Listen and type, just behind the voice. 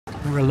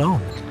We're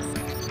alone.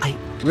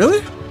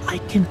 Really? I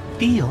can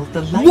feel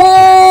the light.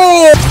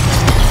 Whoa!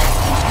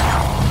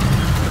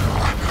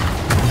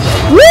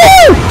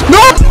 Woo! No!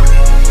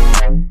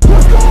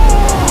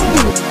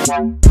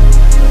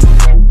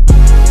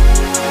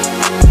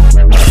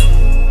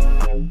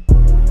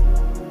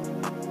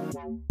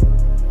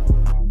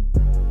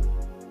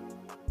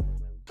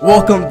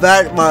 Welcome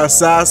back, my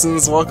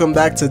assassins. Welcome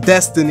back to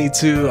Destiny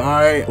 2.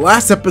 Alright,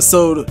 last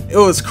episode, it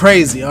was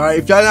crazy. Alright,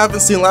 if y'all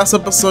haven't seen last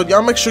episode,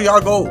 y'all make sure y'all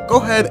go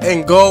ahead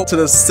and go to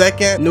the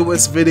second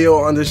newest video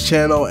on this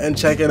channel and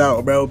check it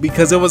out, bro,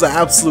 because it was an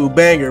absolute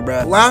banger,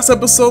 bro. Last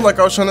episode, like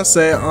I was trying to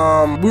say,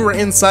 we were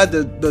inside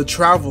the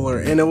Traveler,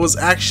 and it was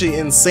actually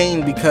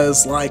insane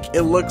because like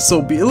it looked so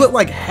it looked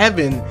like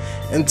heaven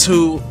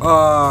until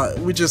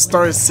we just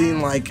started seeing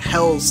like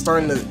hell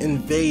starting to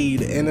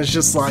invade, and it's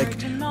just like,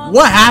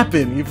 what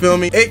happened? You feel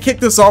me? It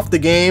kicked us off the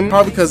game,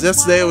 probably because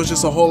yesterday it was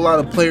just a whole lot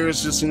of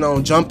players just, you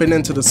know, jumping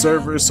into the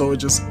server, so it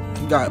just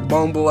got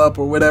bumble up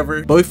or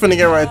whatever. But we finna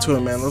get right into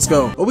it, man. Let's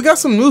go. Oh, we got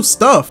some new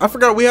stuff. I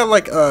forgot we had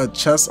like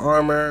chest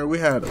armor. We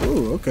had,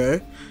 ooh,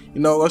 okay. You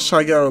know, let's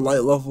try to get our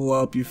light level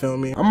up, you feel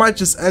me? I might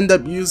just end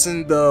up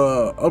using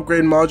the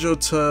upgrade module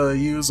to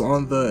use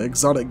on the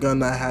exotic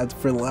gun I had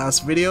for the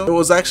last video. It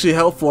was actually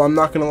helpful, I'm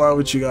not gonna lie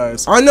with you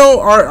guys. I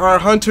know our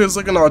hunter is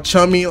looking all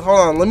chummy. Hold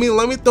on, let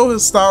me throw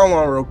his style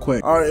on real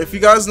quick. Alright, if you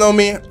guys know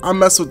me, I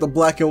mess with the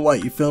black and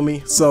white, you feel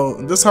me? So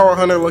this is how our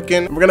hunter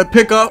looking. We're gonna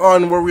pick up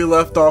on where we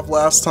left off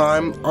last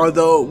time,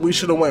 although we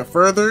should have went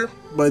further,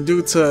 but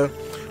due to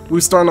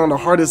we starting on the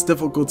hardest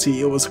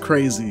difficulty, it was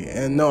crazy.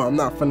 And no, I'm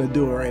not finna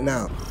do it right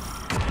now.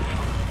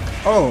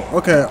 Oh,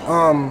 okay,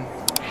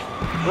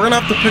 we're gonna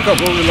have to pick up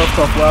where we left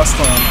off last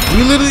time.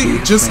 We literally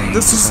just,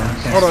 this is,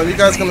 hold on, you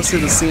guys gonna see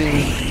the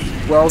scene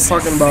where I was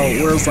talking about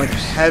where it's like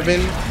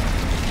heaven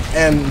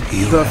and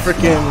the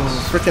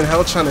freaking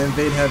hell trying to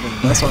invade heaven.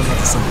 That's what I'm about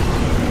to say.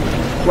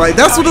 Like,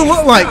 that's what it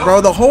looked like, bro,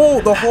 the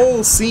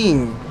whole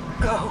scene.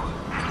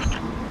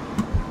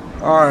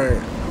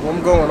 Alright, well,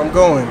 I'm going.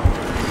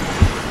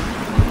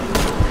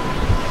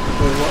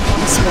 Wait,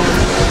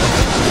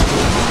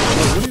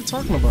 what are you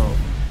talking about?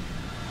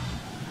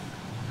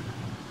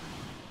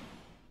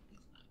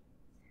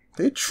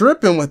 They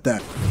tripping with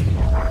that.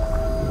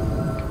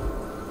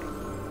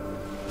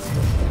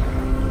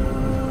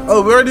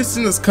 Oh, we already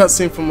seen this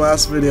cutscene from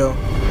last video.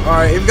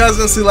 Alright, if you guys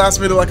didn't see last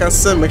video, like I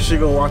said, make sure you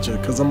go watch it,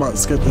 because I'm about to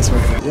skip this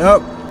one.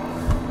 Yep.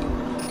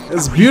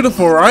 It's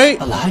beautiful, right?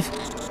 Alive?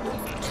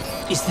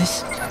 Is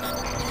this...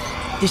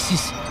 This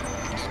is...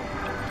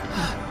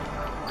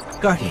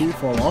 Guardian. Can you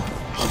fall off?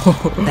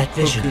 That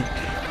vision.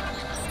 Okay.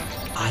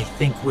 I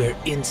think we're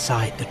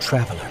inside the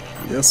Traveler.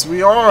 Yes,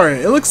 we are.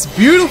 It looks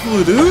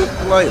beautiful, dude.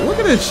 Like, look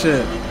at this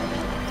shit.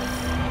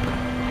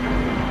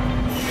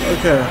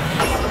 Okay.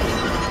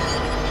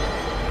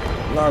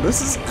 Nah,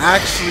 this is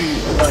actually,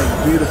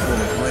 like, beautiful.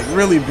 Like,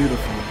 really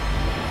beautiful.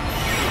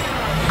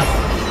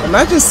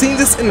 Imagine seeing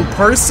this in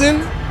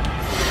person.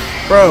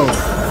 Bro.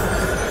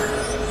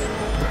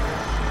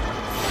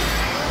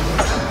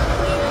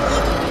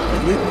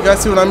 You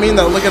guys see what I mean?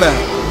 Now, look at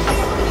that.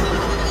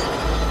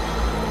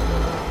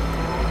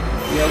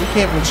 Yeah, we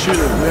can't even shoot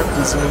it. We have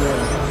to zoom in.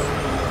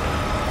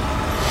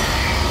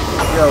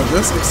 Yo,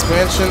 this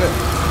expansion,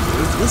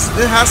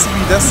 it has to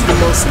be, that's the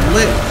most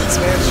lit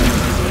expansion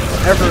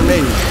ever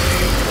made.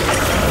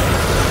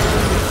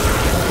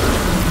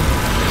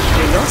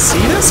 Can y'all see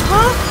this,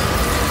 bro?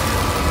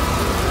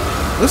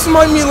 This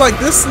reminds me, like,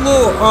 this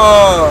little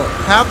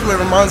pathway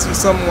reminds me of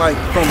something like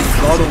from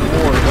God of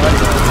War, right?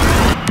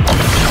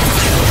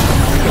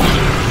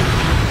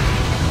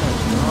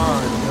 Oh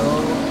my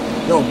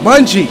god, yo. Yo,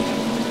 Bungie!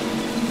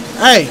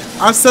 Hey,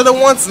 I said it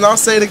once and I'll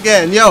say it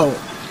again. Yo,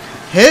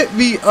 hit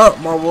me up,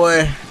 my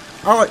boy.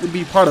 I like to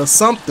be part of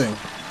something.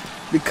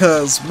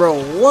 Because,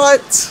 bro,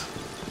 what?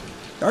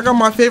 Y'all got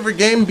my favorite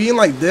game being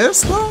like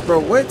this, though? Bro,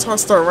 wait till I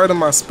start writing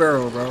my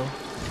Sparrow, bro.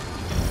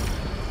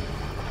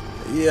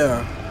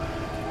 Yeah.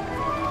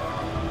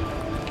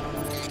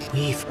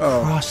 We've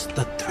crossed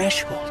the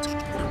threshold.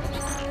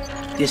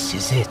 This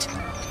is it.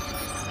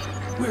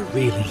 We're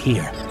really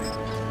here.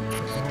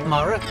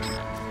 Mara?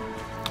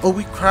 Oh,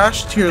 we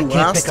crashed here last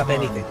time. Can't pick up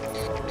anything.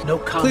 No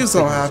comments. Please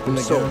don't happen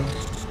again.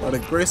 By the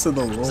grace of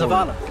the Lord.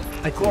 Zavala,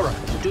 Ikora,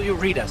 do you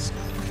read us?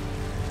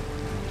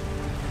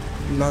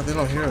 No, they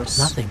don't hear us.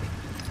 Nothing.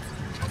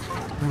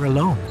 We're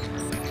alone.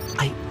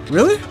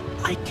 Really?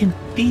 I can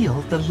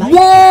feel the light.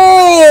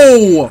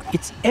 Whoa!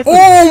 It's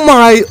everywhere. Oh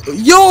my!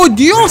 Yo,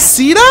 do y'all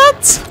see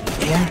that?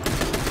 Yeah.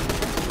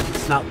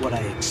 It's not what I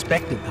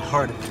expected the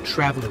heart of the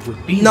Traveler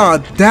would be. Nah,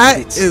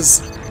 that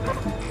is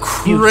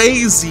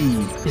crazy.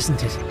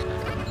 Isn't it?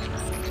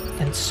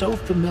 And so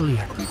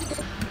familiar.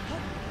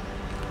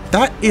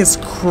 That is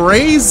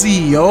crazy,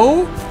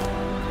 yo.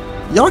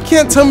 Y'all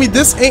can't tell me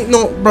this ain't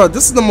no... Bro,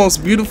 this is the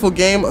most beautiful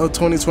game of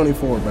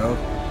 2024, bro.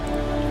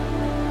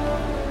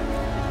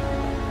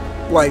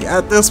 Like,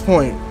 at this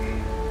point,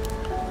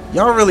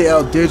 y'all really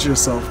outdid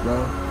yourself,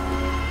 bro.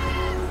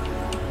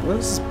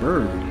 Where's this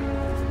bird?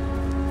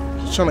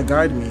 He's trying to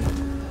guide me.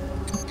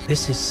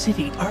 This is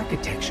city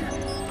architecture.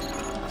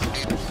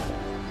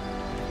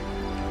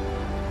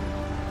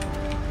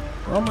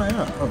 Where am I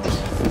at? Oh.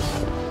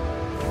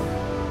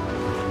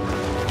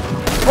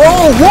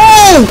 Oh,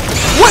 whoa!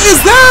 What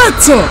is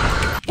that?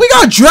 We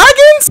got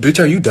dragons? Bitch,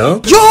 are you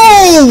dumb?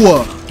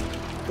 Yo!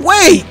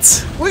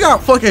 Wait! We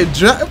got fucking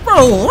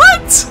bro,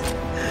 what?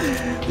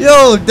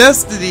 Yo,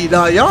 Destiny,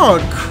 nah, y'all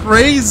are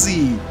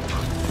crazy.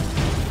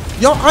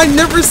 Yo, I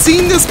never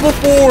seen this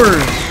before.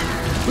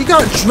 We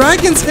got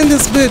dragons in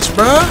this bitch,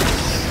 bruh.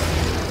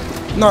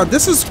 Nah,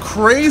 this is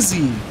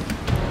crazy.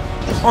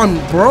 On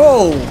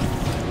bro.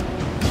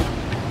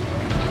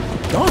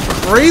 Y'all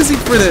crazy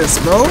for this,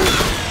 bro.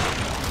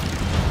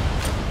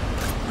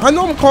 I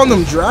know I'm calling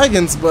them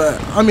dragons,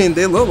 but I mean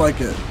they look like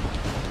it.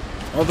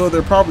 Although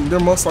they're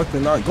most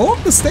likely not. Go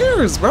up the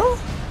stairs, bro.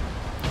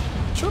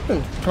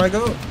 Tripping. Can I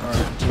go?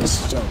 Alright,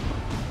 just jump.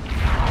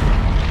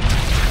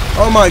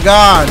 Oh my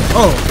god.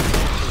 Oh.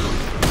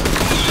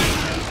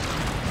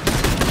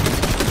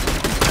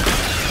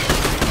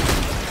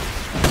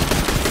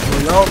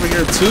 Y'all over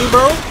here too,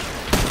 bro?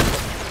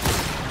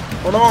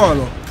 Hold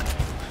on.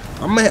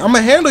 I'm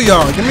gonna handle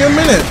y'all. Give me a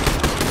minute.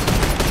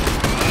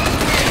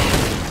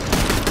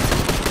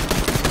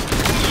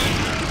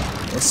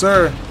 Yes,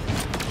 sir.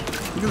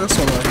 Look at this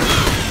one right here.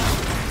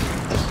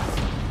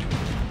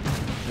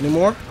 Any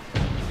more?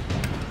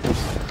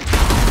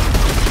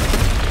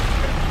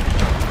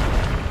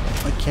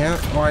 I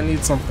can't. Oh, I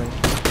need something.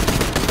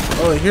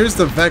 Oh, here's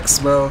the Vex,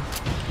 bro.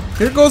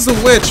 Here goes the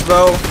witch,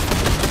 bro.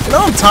 You know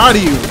I'm tired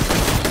of you.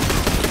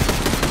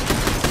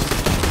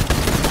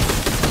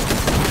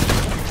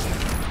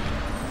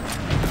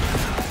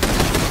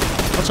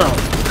 Watch out.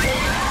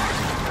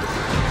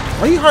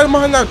 Why are you hiding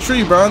behind that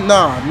tree, bro?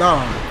 Nah.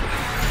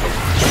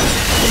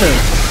 Come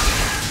here.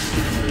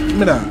 Give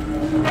me that.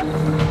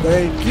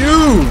 Thank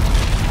you.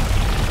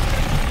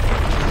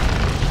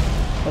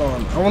 Hold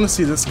on. I want to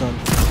see this gun.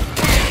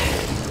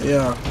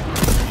 Yeah.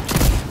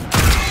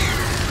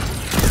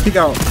 Peek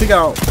out.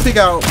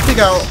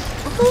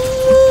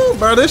 Ooh,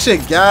 bro, this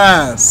shit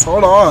gas.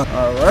 Hold on.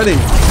 Alrighty.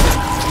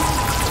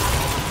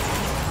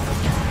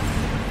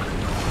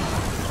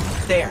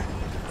 There.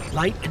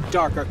 Light and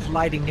dark are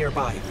colliding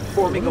nearby,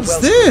 forming a well.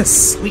 What's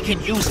this? We can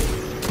use it.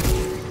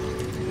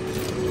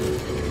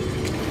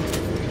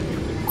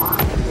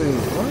 Wait,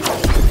 what?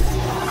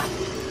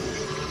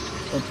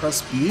 Oh,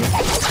 press B?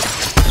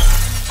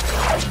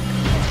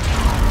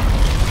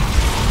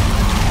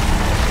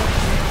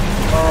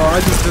 Oh, I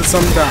just did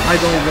something that I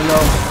don't even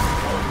know.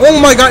 Oh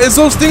my god, it's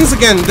those things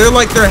again. They're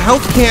like, their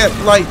health can't,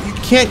 like, you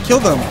can't kill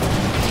them.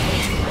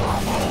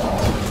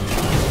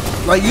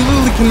 Like, you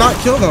literally cannot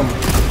kill them.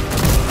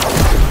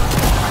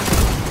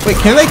 Wait,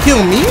 can they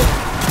kill me?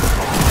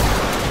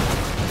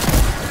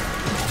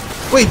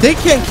 Wait, they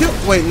can't kill.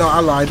 Wait, no, I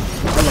lied.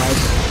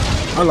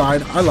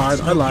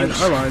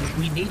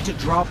 We need to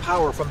draw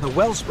power from the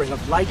wellspring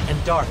of light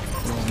and dark.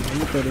 Oh, let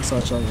me throw this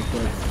out y'all real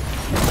quick.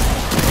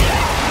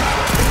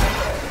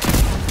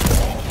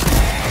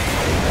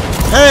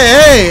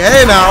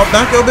 Hey now,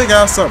 back your big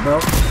ass up, bro.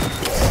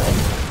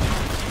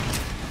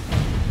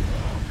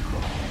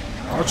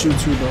 Watch you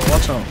too, bro.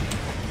 Watch out.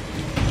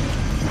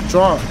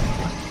 Draw.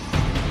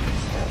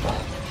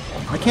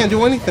 I can't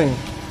do anything.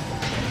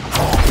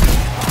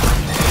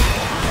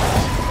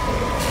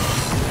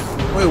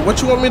 Wait,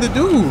 what you want me to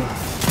do?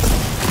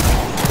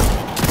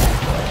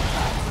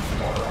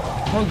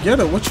 I don't get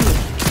it. What you...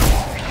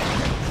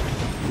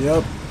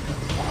 Yep.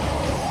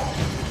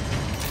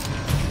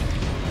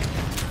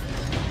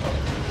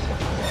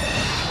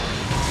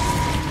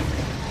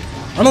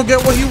 I don't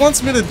get what he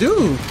wants me to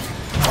do.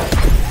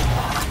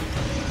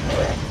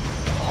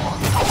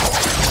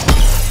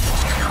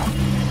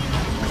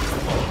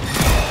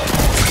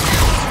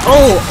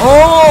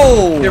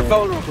 Oh! They're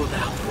vulnerable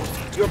now.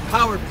 Your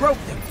power broke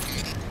them.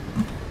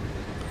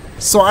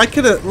 So I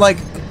could have, like,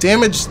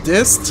 damaged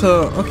this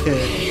to...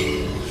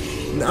 Okay.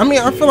 I mean,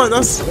 I feel like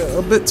that's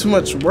a bit too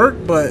much work,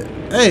 but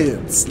hey,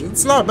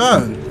 it's not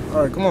bad.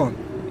 Alright, come on.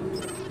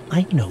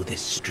 I know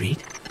this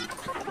street.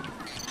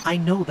 I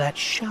know that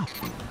shop.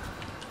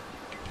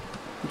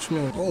 What you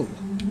mean? Oh.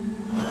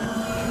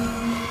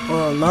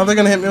 Oh, now they're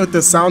gonna hit me with the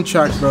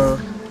soundtrack, bro.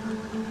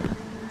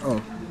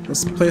 Oh,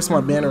 let's place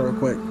my banner real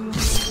quick.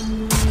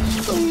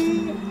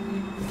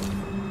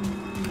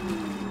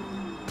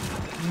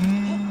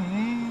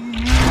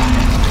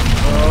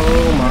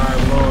 Oh my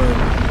lord.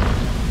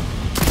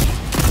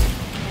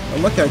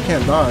 I'm lucky I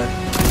can't die.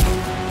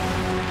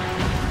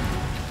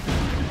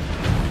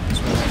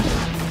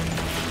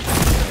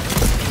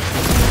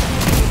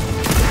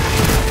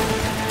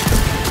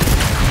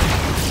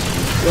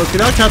 Yo,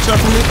 can I catch up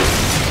for me?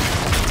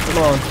 Come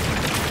on.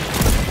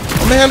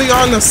 I'm gonna handle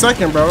y'all in a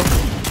second, bro.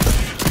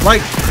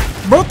 Like,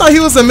 bro thought he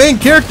was the main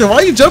character.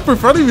 Why you jump in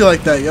front of me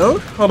like that, yo?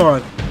 Hold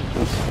on.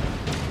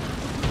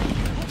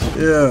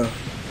 Yeah.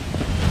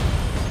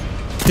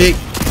 Peek.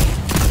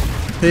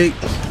 Peek.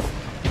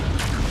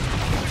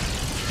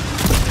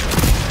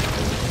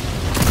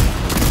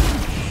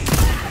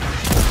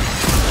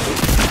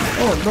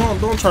 Oh,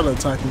 don't try to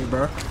attack me,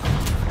 bro.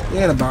 You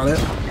ain't about it.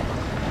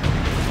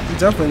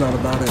 Definitely not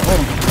about it.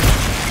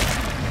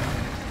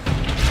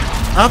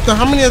 Oh After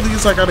how many of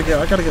these I gotta get?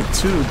 I gotta get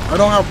 2. I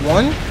don't have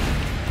 1?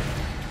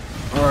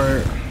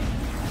 Alright.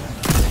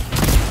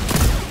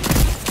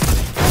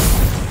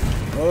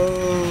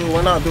 Oh,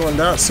 we're not doing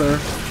that, sir.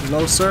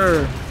 No,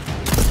 sir.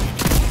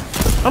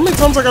 How many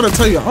times I gotta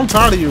tell you? I'm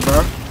tired of you,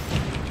 bro.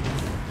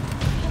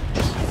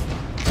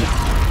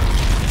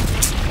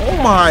 Oh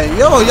my,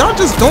 yo, y'all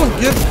just don't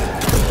give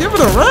it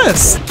a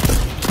rest.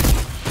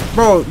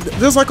 Bro,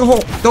 there's like a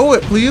whole, throw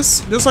it,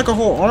 please. There's like a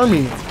whole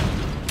army.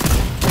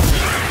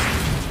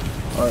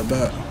 Alright,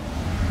 bet.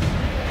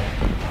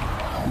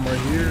 I'm right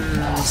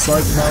here.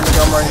 Slice my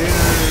nigga, I'm right here.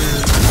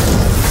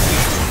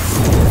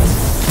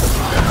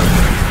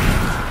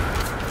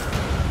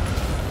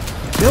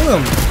 Kill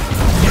him.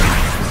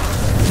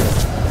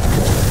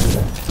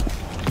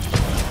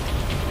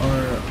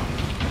 Alright.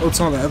 Oh, it's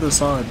on the other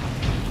side.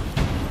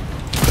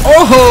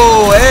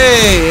 Oh,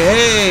 hey,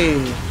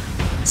 hey.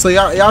 So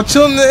y'all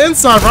chilling the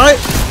inside, right?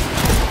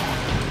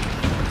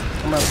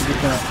 I'm gonna have to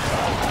get that.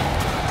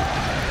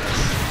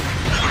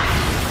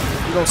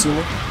 You don't see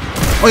me.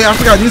 Oh yeah, I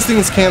forgot these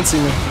things can't see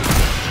me.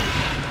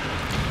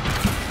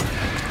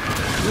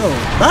 Yo,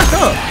 back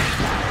up.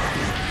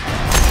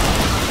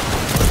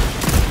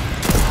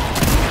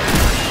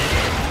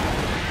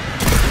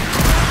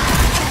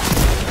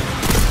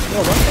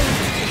 Yo, back up.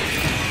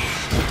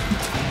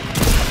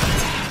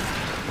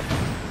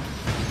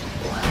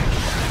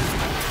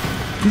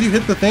 Did you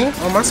hit the thing?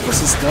 Oh, am I supposed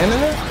to stand in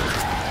it?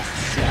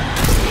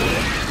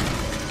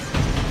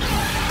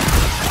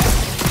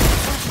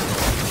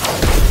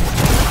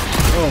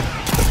 Oh.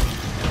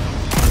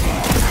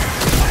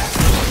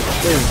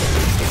 Wait.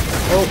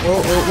 Oh,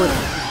 wait.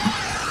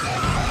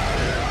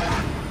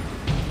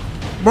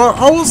 Bro,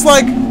 I was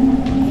like,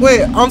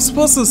 wait, I'm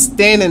supposed to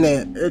stand in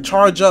it,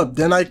 charge up.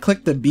 Then I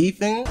click the B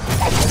thing.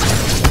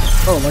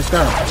 Oh, like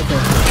that. Okay.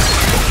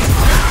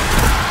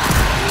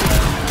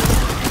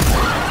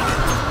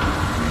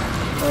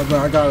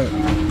 I got it.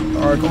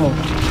 Alright, come on.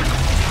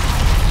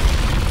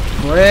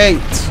 Great.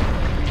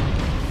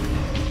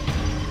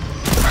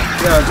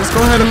 Yeah, just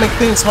go ahead and make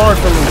things hard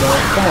for me, bro.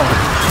 Come on.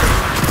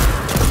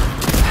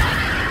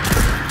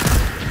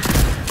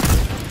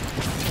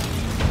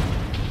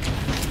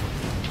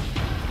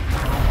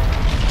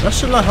 That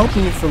should not help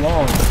me for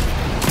long.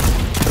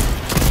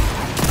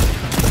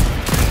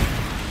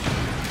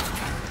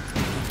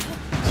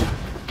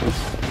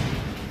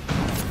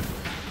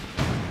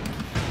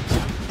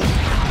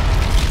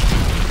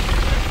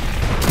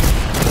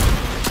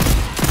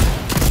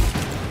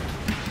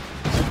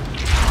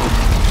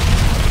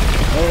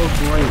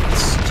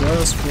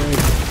 Just great.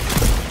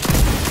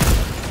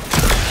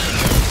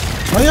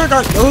 Oh yeah, I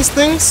got those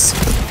things.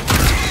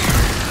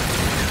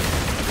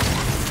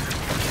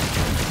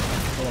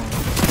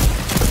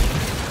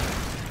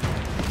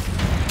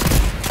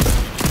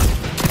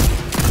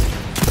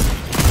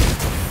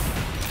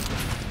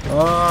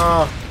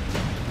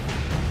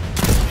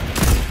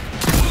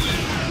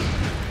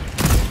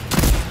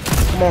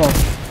 Come on.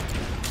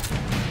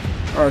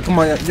 Alright, come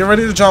on. Get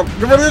ready to jump.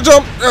 Get ready to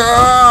jump.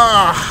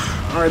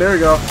 Alright, there we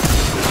go.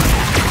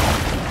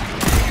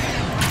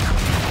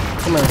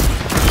 Come here.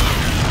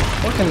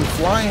 Fucking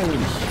flying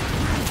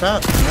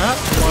fat rat?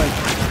 Like.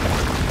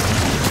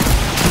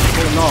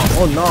 Oh no.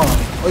 Oh no.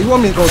 Oh, you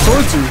want me to go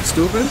towards you,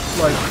 stupid?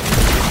 Like.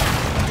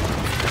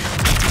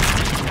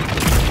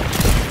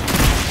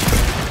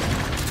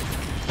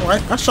 Oh,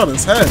 I shot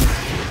his head.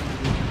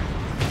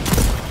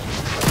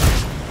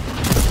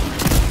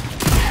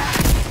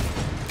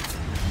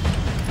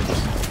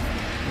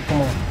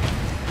 Come on.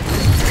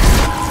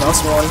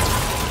 That's one.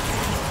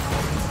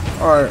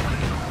 Alright.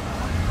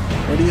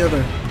 Where the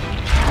other?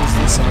 Where's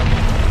this side?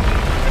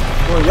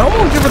 Boy, y'all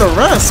won't give it a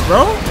rest,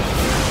 bro.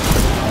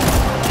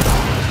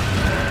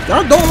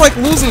 Y'all don't like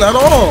losing at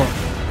all.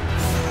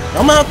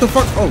 I'm gonna have to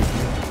fuck. Oh.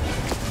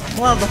 I'm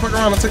gonna have to fuck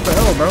around and take the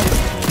L, bro.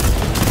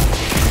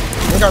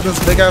 They got this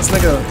big ass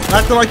nigga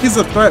acting like he's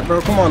a threat,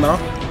 bro. Come on now.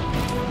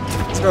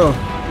 Let's go.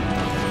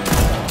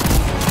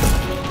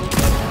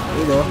 There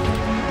you go.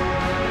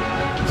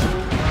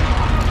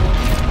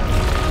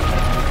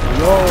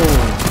 Yo.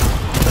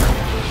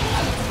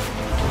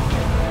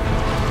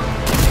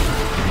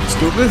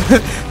 Stupid.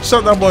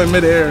 Shot that boy in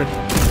midair.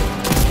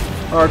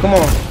 Alright, come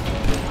on.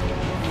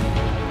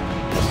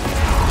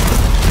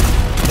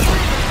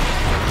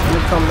 Let me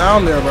come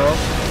down there, bro.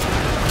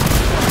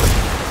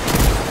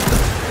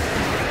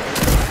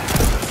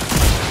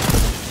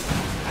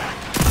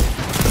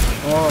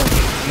 Oh,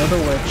 another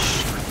witch.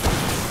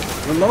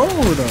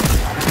 Reload.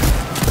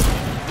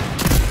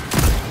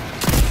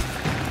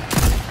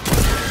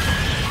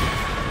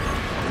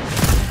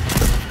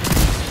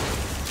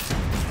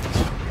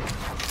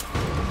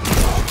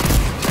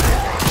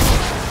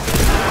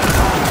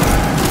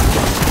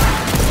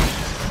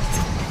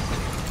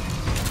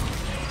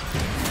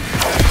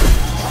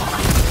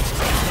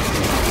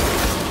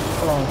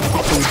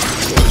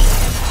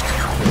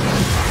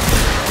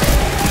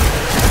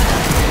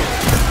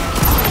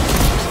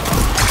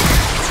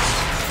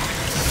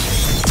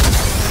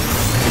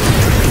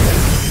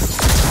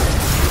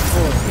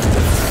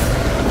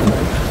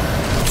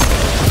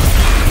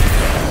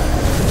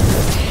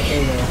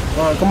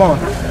 come on.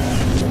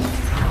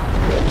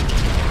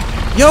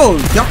 Yo,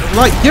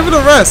 like, give it a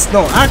rest.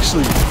 No,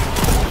 actually.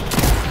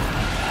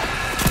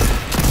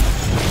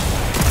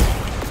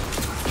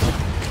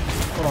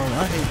 Hold on,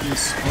 I hate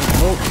this.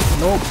 Oh,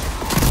 nope.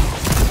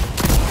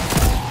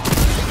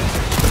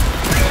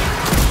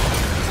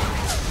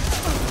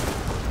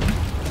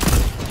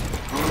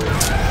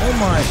 Oh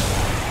my.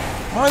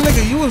 My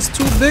nigga, you was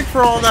too big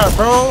for all that,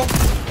 bro.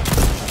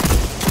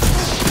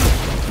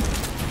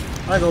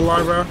 I ain't gonna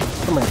lie, bro.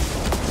 Come here.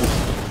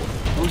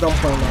 I'm done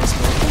playing last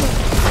game. Come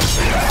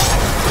here.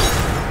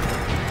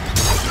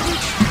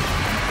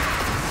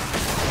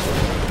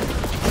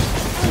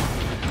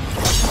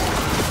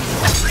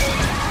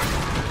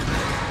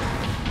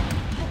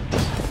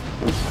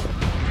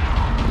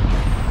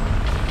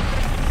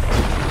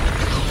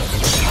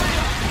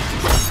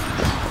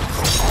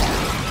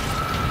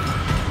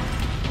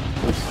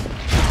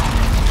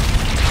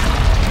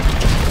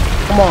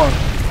 Come on.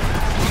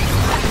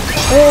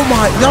 Oh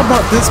my, y'all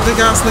bought this big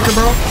ass nigga,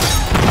 bro?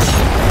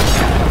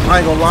 I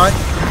ain't gonna lie.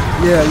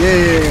 Yeah.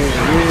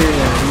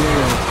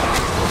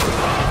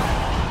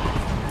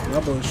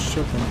 Y'all boys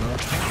tripping, bro.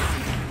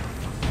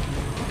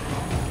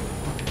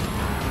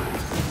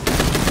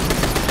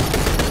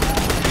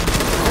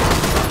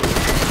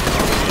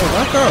 Oh,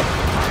 back up.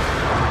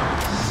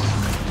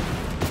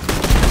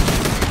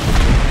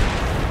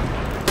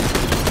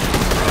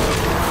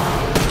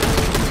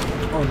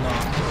 Oh no.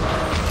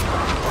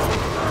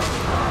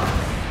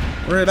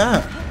 Where it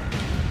at?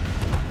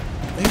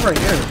 He's right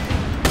here.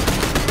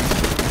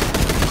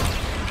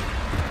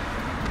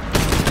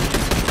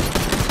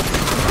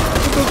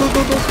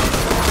 Go.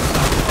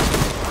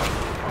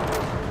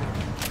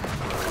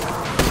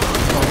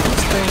 Oh,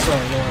 these things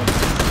are long.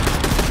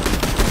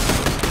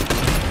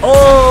 Oh!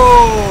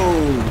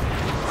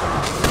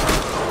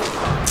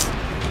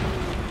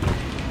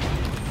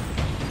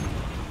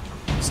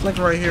 This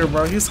nigga right here,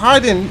 bro. He's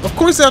hiding. Of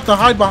course you have to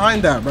hide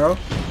behind that, bro.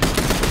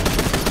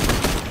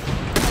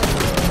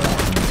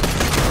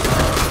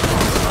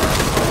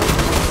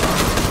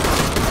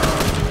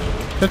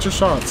 Hit your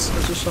shots.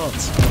 Hit your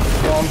shots.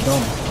 Oh, I'm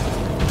dumb.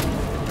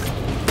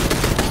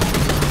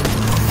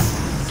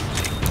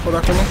 Hold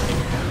that for me.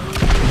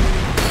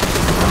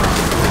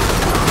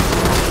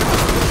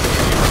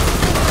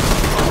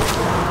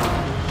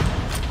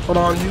 Hold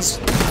on, he's...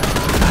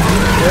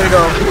 There you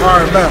go.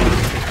 Alright, back.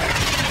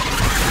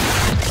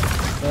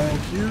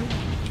 Thank you.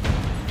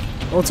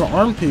 Oh, it's an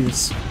arm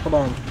piece. Hold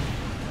on.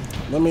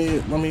 Let me.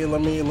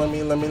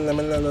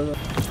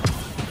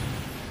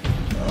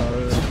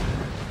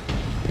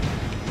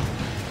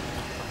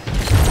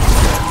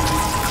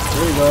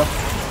 There you go.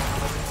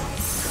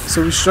 So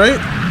we straight?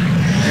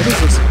 What is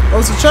this? Oh,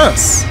 it's a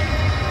chest.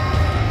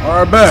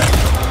 Alright, back.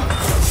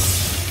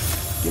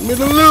 Give me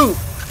the loot.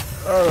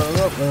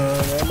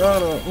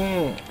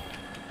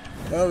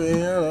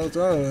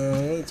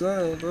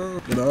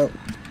 Get up.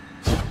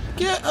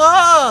 Get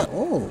up!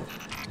 Oh.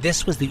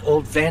 This was the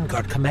old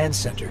Vanguard command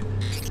center,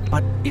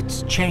 but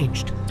it's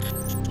changed.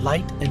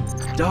 Light and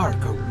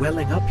dark are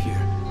welling up here.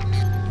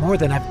 More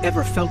than I've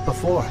ever felt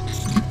before.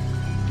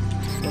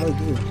 What do I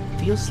do?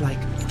 Feels like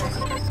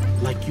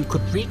you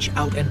could reach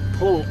out and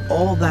pull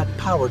all that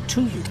power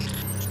to you.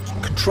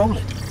 Control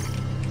it.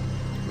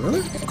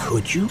 Really?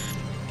 Could you?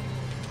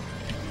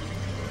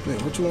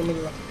 Wait, what you want me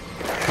to do?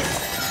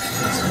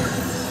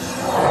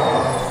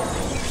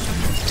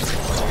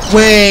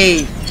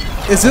 Wait!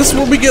 Is this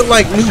where we get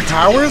like new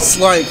powers?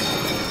 Like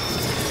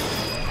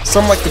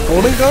something like the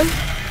golden gun?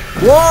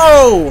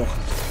 Whoa!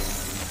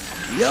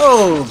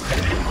 Yo!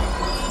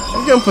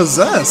 I'm getting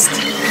possessed.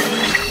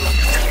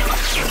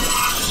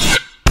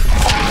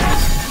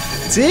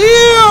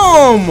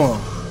 Damn!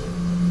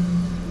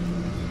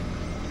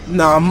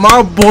 Nah,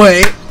 my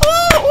boy.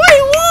 Oh,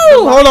 wait,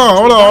 whoa! Hold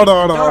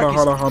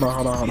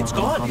on.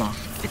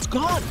 It's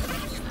gone.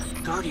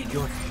 Guardian,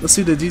 let's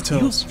see the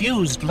details. You've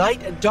fused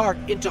light and dark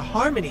into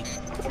harmony.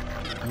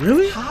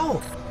 Really?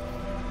 How?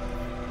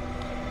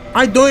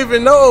 I don't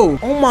even know.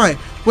 Oh my.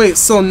 Wait,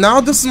 so now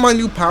this is my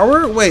new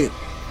power? Wait.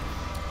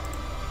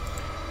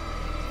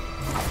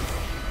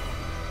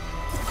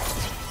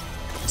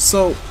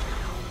 So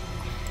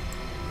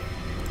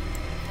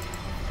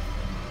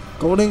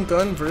golden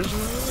gun version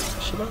of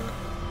it? Should I?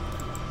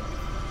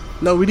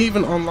 No, we didn't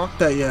even unlock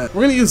that yet.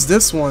 We're gonna use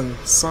this one.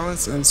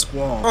 Silence and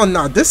Squall. Oh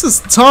no, this is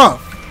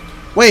tough.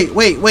 Wait.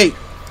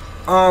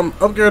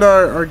 Upgrade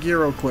our gear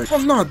real quick. Oh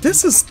no,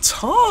 this is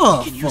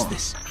tough. We can use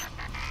this.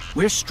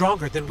 We're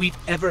stronger than we've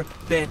ever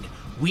been.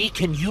 We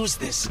can use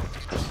this.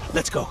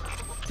 Let's go.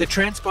 The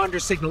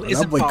transponder signal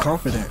isn't that boy far.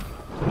 confident.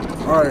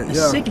 Alright, The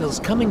yeah. signal's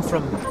coming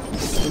from...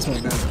 This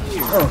one, man.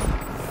 Oh.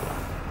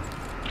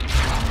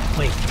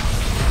 Wait.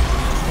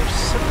 There's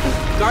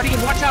something...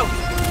 Guardian, watch out!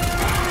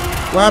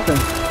 What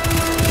happened?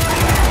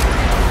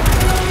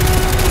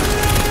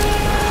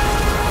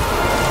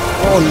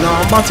 Oh no,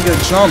 I'm about to get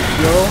jumped,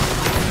 yo.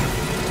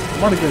 I'm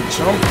about to get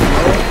jumped, yo.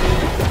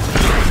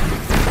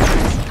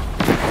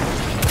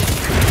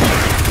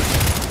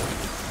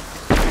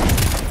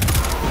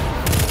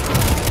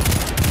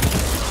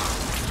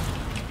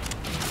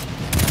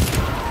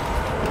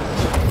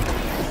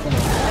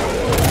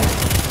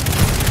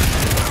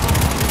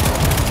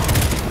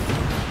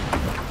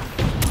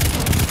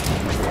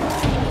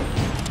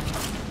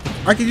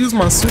 I could use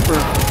my super.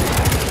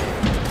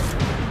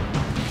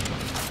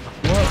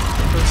 What?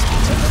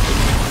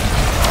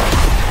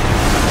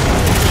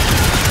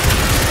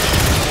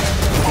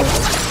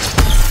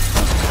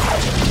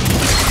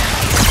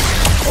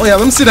 Oh yeah,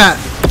 let me see that.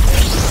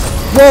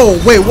 Whoa,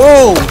 wait,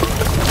 whoa.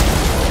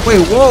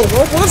 Wait, whoa,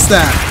 what was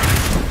that?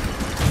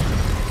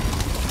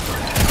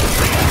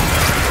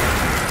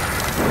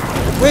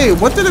 Wait,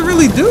 what did it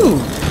really do?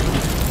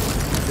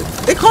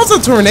 It caused a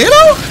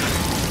tornado?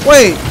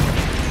 Wait.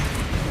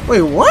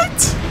 Wait,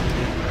 what?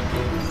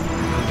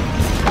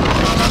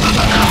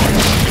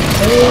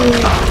 Oh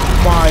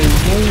my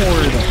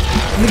lord.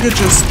 Nigga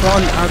just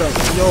spawned out of...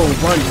 Yo,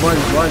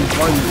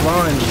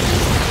 run.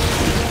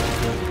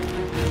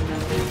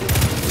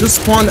 Just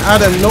spawned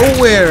out of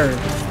nowhere.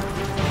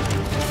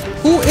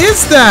 Who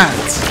is that?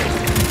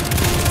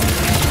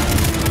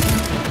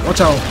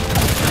 Watch out.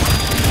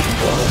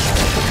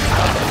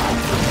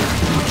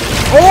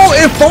 Oh,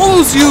 it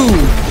follows you.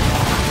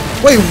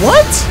 Wait,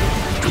 what?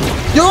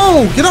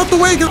 Yo, get out the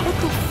way. What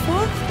the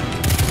fuck?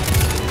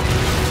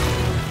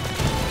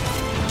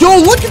 Yo,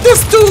 look at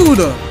this dude.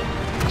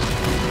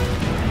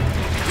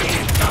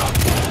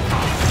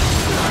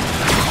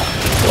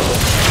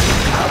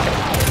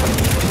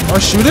 I'll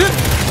shoot it.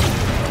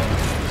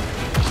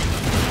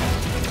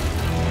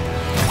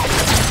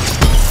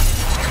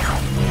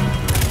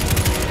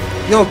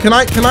 Yo, can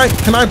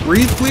I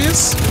breathe,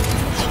 please?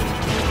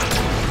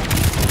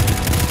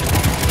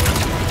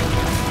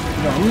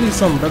 No, I'm gonna need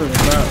something better than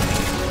that.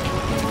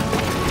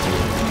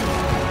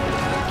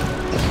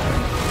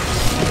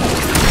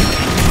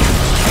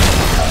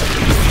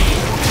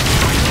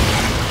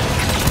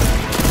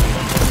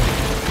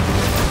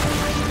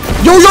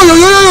 Yo.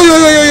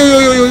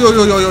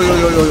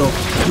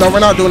 No, we're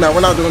not doing that.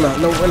 We're not doing that.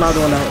 No, we're not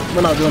doing that.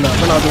 We're not doing that.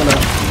 We're not doing that.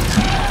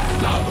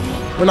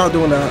 We're not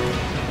doing that.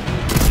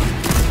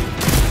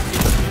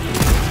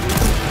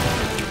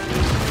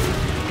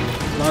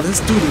 Nah, this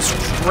dude is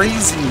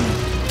crazy.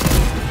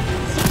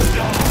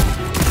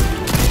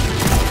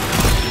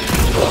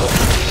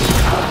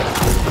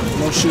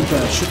 No, shoot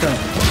that. Shoot that.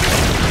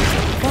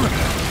 Fuck.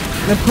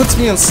 It puts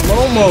me in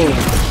slow mode.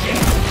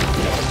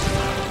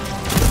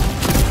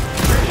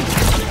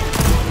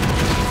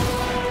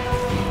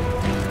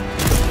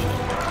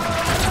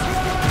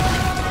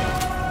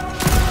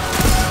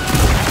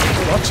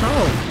 Watch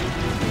out.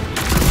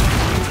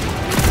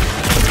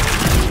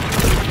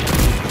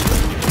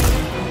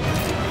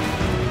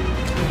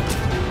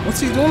 What's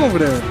he doing over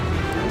there?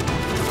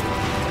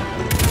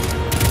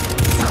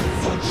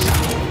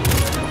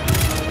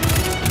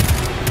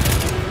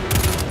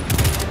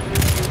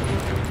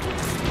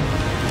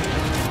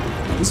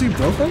 Is he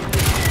broken?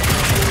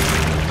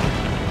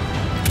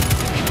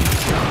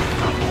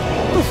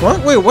 What the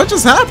fuck? Wait, what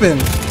just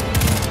happened?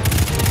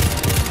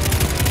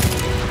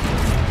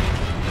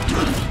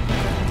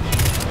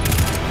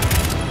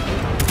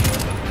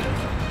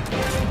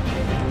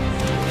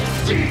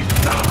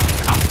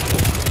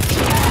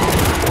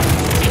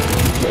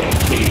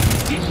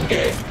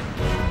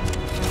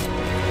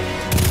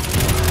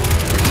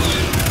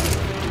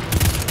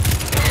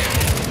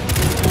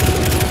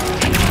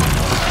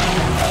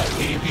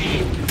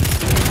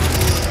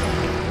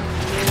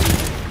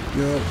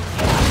 Yep.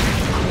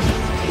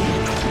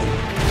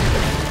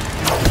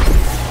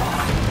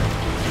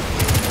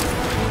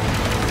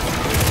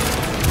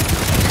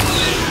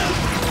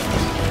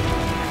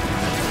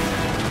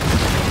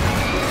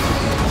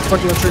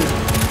 Fucking tree.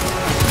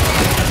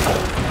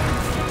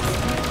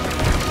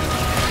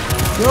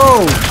 Yo!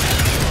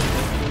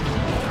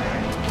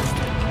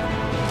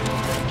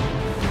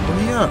 Where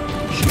he at?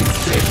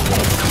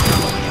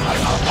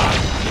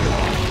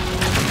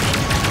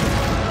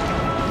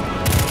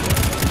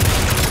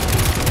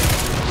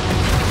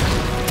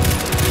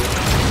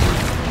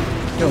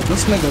 Yo,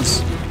 this nigga's...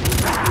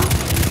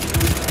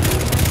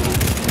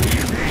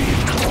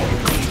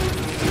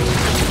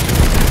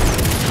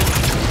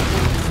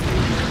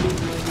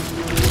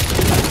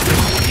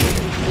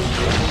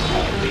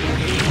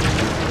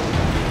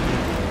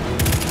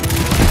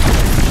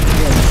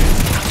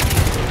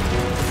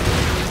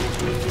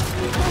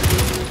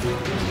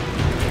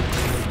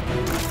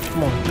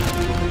 Come on.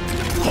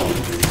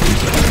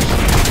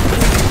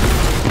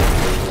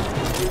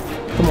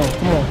 Come on,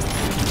 come on.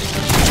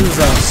 Choose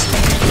us.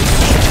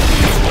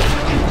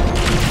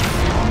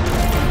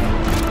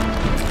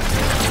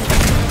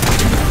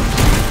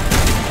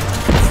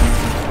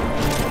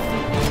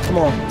 Come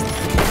on.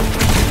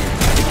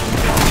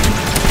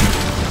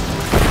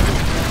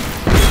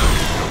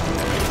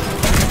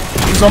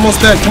 He's almost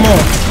dead. Come on.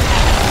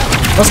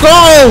 Let's go!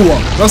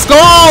 Let's go!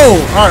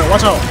 Alright,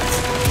 watch out.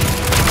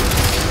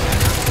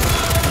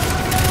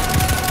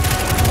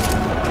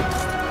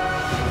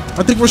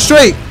 I think we're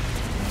straight.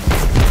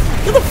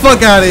 Get the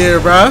fuck out of here,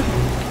 bruh.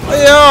 Oh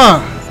yeah.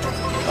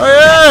 Oh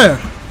yeah.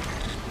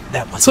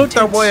 That was Took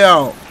that boy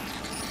out.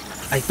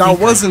 That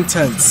was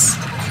intense.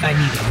 I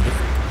need it.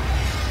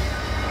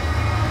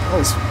 That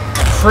was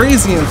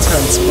crazy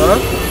intense,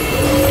 bruh.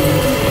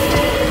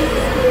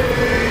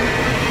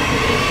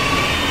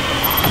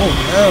 Oh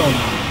hell.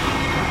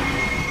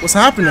 What's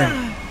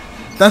happening?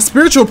 That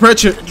spiritual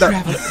pressure.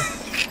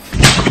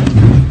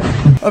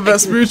 Of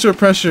that spiritual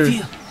pressure.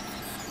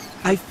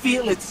 I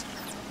feel it's...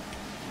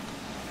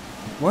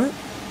 What?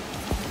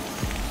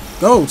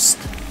 Ghost.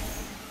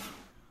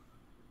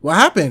 What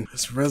happened?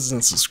 This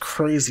residence is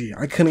crazy.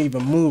 I couldn't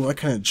even move. I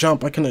couldn't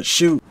jump. I couldn't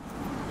shoot.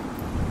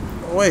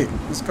 Oh, wait.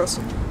 He's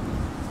cussing.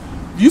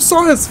 You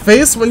saw his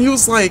face when he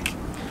was like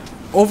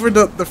over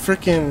the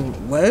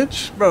freaking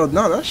ledge? Bro,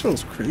 no, that shit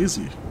was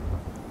crazy.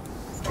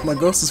 My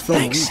ghost is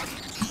feeling weak.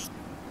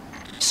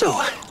 So,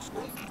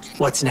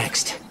 what's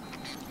next?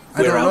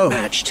 I don't know. We're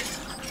outmatched.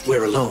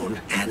 We're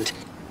alone, and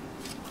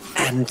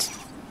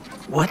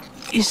what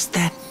is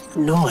that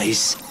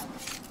noise?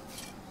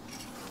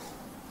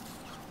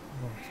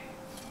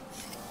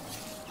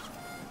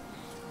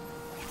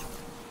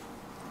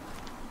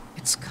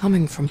 It's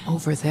coming from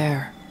over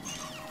there.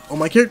 Oh,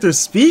 my character's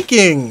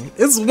speaking.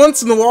 It's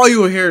once in a while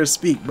you will hear her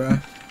speak,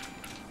 bruh.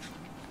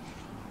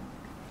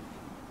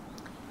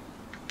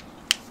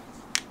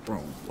 Bro,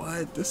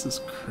 what? This is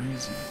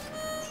crazy.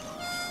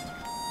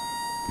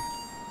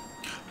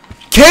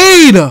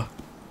 Cade!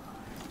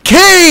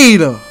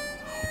 Cade!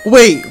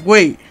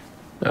 Wait.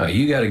 Now,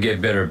 you gotta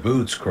get better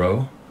boots,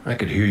 Crow. I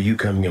could hear you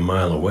coming a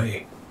mile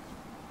away.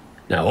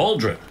 Now,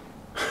 Aldrin.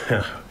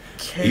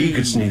 He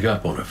could sneak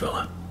up on a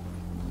fella.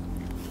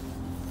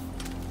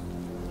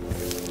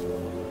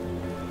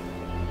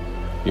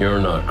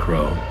 You're not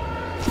Crow.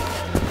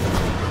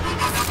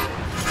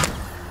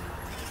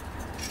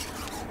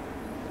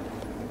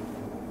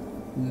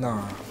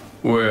 Nah.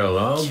 Well,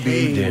 I'll be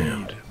Cade.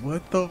 damned.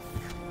 What the?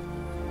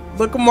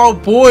 Look at my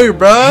boy,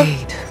 bruh.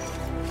 Cade.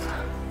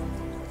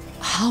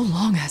 How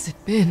long has it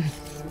been?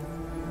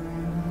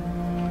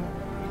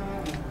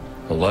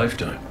 A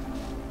lifetime.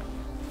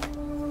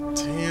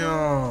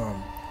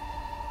 Damn.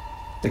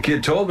 The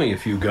kid told me a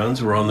few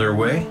guns were on their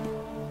way.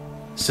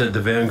 Said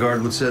the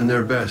Vanguard would send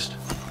their best.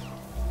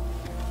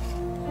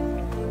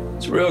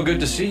 It's real good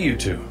to see you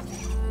two.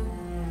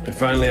 I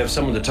finally have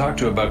someone to talk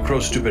to about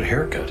Crow's stupid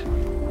haircut.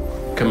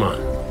 Come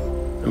on.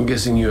 I'm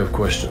guessing you have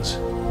questions.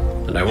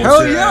 And I won't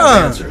say I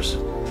have answers.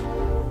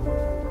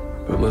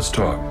 But let's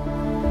talk.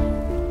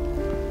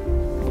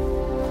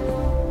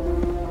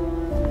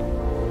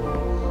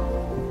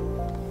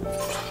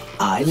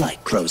 I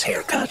like Crow's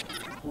haircut.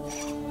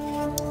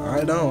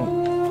 I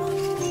don't.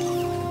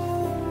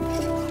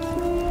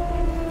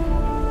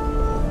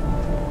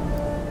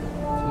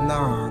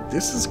 Nah,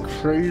 this is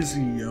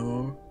crazy,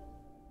 yo.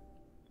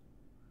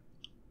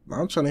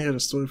 I'm trying to hear the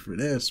story for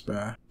this,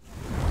 bruh.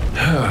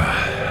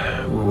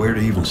 Well, where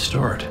to even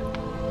start?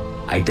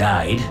 I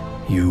died.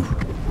 You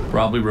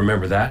probably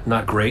remember that.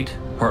 Not great.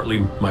 Partly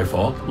my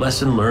fault.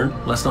 Lesson learned.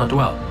 Let's not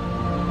dwell.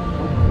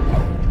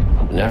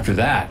 And after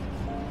that,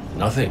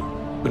 nothing.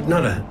 But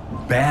not a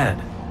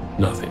bad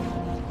nothing.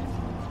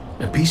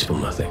 A peaceful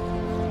nothing.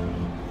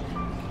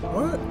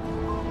 What?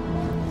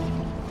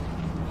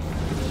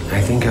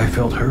 I think I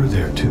felt her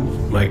there too.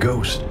 My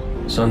ghost.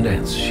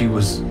 Sundance. She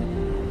was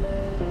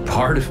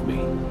part of me.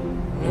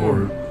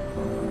 Or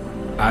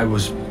I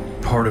was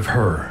part of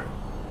her.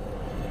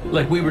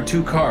 Like we were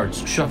two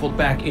cards shuffled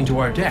back into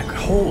our deck,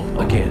 whole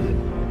again.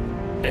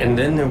 And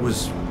then there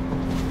was...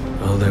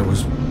 well, there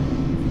was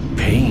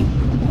pain.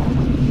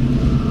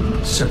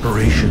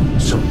 Separation.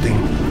 Something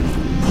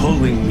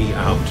pulling me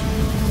out.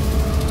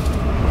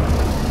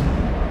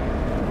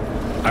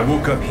 I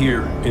woke up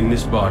here in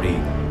this body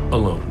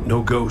alone.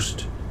 No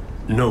ghost,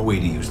 no way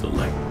to use the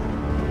light.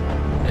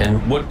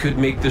 And what could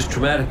make this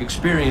traumatic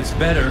experience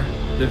better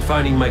than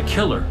finding my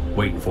killer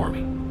waiting for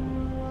me?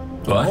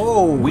 But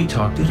we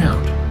talked it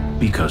out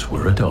because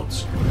we're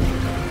adults.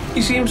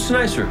 He seems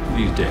nicer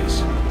these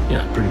days.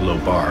 Yeah, pretty low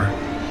bar,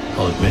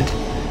 I'll admit.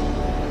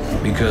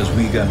 Because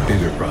we got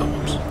bigger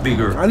problems.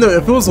 Bigger. I know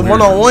if it was a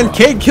one-on-one,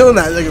 Cade killing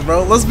that nigga,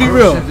 bro. Let's be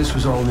real. Said this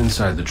was all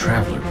inside the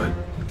Traveler, but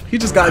he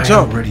just got I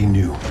jumped. already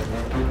knew.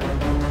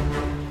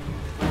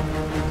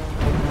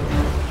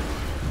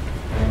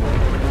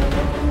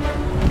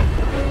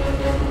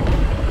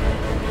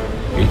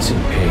 It's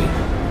in pain.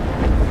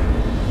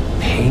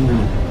 Pain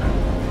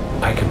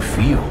I can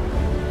feel.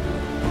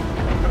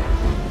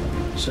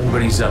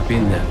 Somebody's up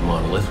in that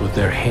monolith with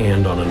their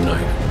hand on a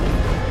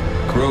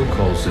knife. Crow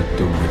calls it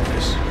the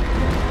witness.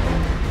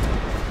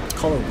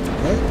 Call it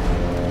what?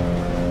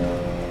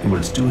 And what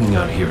it's doing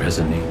out here has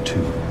a name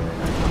too.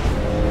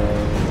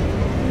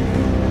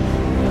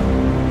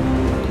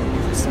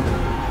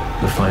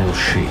 The final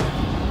shape.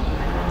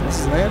 What's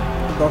his name?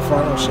 The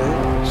final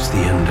shape. It's the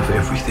end of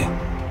everything.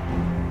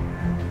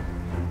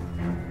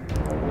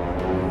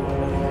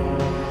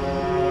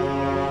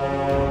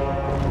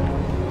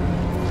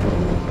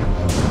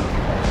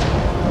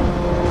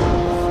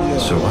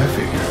 So I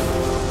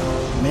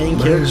figure, Main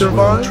might character as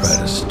well vibes? try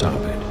to stop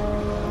it.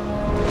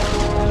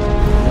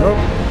 Yep.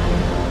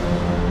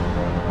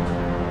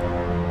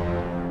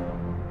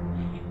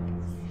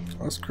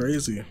 That's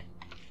crazy.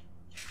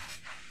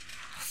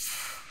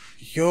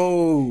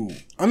 Yo.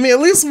 I mean, at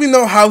least we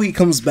know how he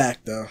comes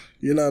back, though.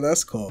 You know,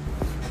 that's cool.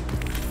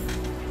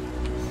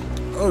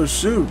 Oh,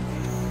 shoot.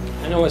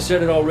 I know I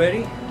said it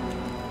already,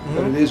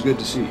 But it is good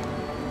to see you.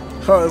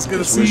 Oh, it's good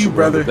to see you,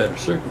 brother. Better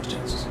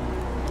circumstances.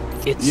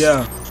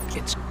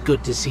 It's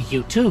good to see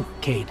you too,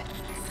 Cade.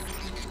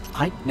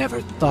 I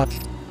never thought.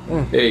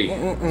 Hey,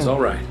 it's all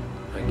right.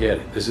 I get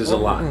it. This is a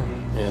lot,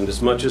 and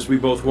as much as we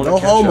both want to No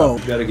catch homo. up,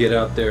 we've got to get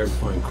out there and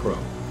find Crow.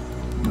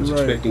 I was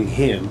expecting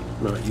him,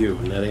 not you,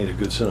 and that ain't a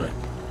good sign.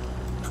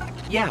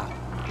 Yeah,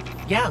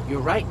 you're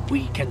right.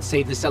 We can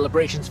save the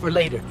celebrations for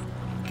later.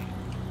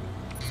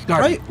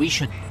 Guardian, Right. we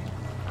should.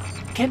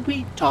 Can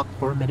we talk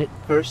for a minute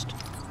first?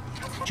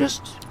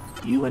 Just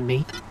you and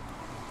me?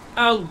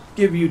 I'll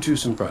give you two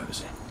some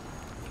privacy.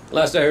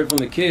 Last I heard from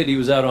the kid, he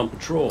was out on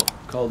patrol,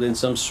 called in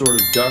some sort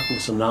of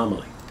darkness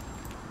anomaly.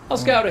 I'll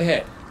scout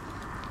ahead.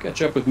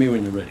 Catch up with me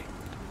when you're ready.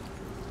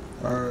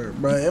 Alright,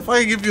 bro. If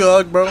I can give you a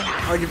hug, bro,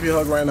 I'll give you a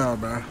hug right now,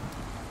 bro.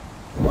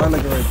 My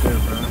nigga right there,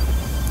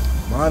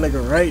 bro. My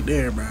nigga right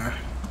there, bro.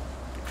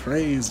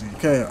 Crazy.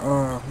 Okay,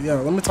 yeah,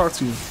 let me talk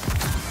to you.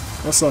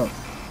 What's up?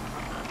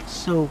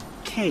 So,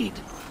 Cade,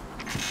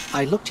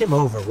 I looked him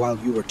over while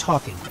you were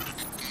talking.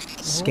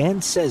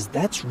 Scan says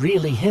that's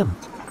really him.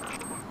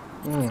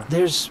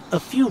 There's a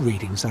few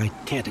readings I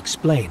can't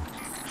explain.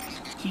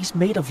 He's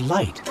made of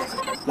light,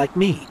 like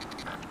me,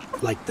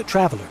 like the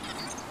Traveler.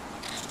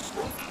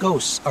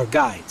 Ghosts are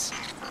guides,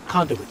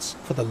 conduits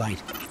for the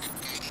light.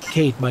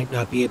 Cade might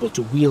not be able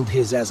to wield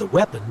his as a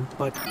weapon,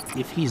 but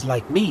if he's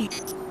like me,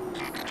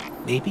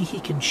 maybe he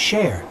can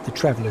share the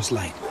Traveler's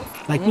light,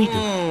 like we do.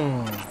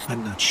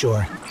 I'm not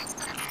sure.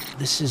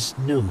 This is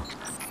new.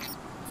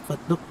 But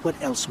look what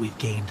else we've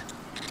gained.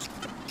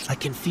 I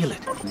can feel it.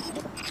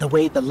 The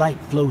way the light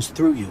flows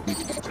through you.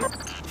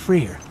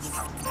 Freer.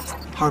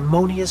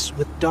 Harmonious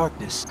with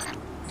darkness.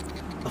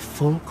 A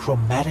full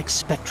chromatic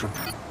spectrum.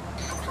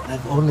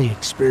 I've only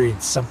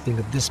experienced something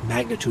of this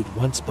magnitude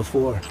once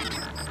before.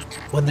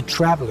 When the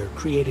Traveler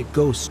created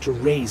ghosts to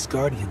raise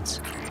guardians.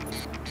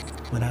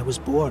 When I was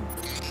born.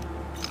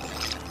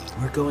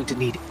 We're going to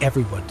need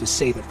everyone to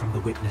save it from the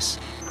Witness.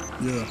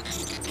 Yeah.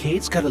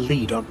 Cade's got a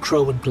lead on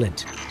Crow and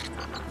Glint.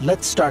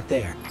 Let's start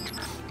there.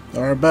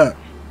 Alright, bet.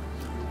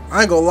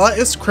 I ain't gonna lie,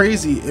 it's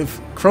crazy.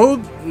 If Crow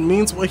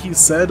means what he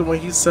said when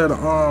he said,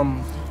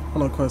 hold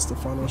on, quest the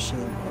final shit.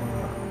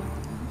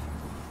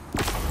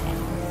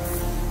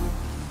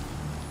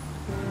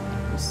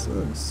 What's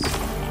this?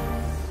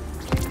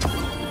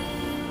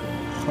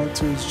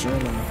 Hunter's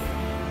Journal.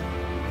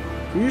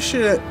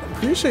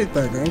 Appreciate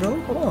that, Gango.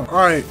 Hold on.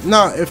 Alright,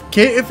 nah, if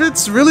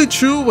it's really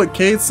true what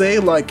Cade say,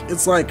 like,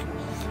 it's like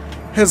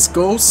his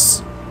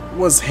ghost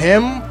was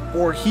him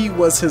or he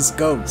was his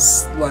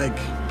ghost. Like,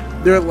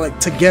 they're like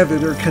together,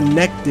 they're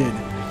connected.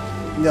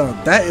 Yo,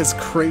 that is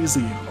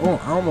crazy. Oh,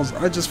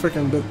 I just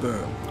freaking bit the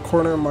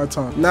corner of my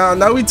tongue.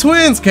 Now we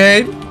twins,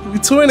 Cade. We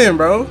twinning,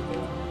 bro.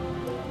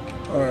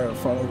 Alright,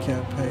 follow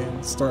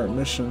campaign, start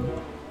mission.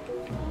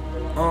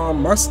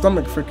 My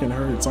stomach freaking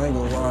hurts, I ain't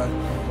gonna lie.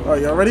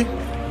 Alright, y'all ready?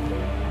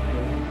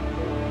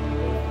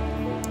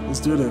 Let's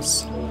do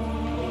this.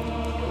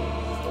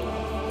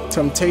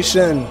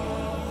 Temptation.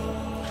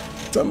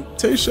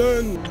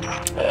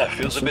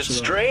 Feels a bit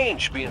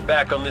strange being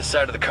back on this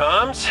side of the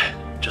comms,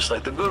 just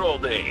like the good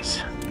old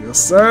days. Yes,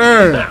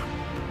 sir. Now,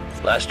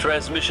 last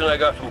transmission I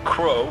got from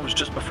Crow was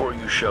just before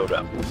you showed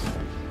up.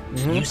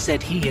 You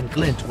said he and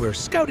Glint were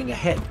scouting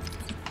ahead.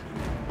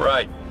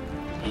 Right.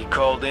 He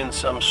called in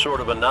some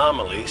sort of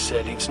anomaly,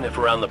 said he'd sniff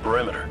around the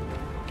perimeter.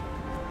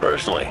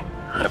 Personally,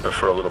 I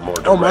prefer a little more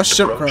direct Oh, my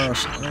ship approach.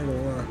 crashed. I ain't gonna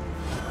lie.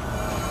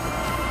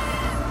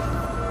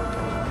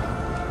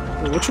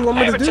 What you want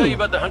me I to ever do? tell you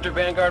about the Hunter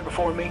Vanguard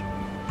before me?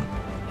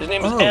 His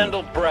name was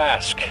Andal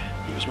Brask.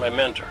 He was my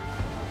mentor.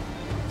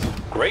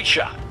 Great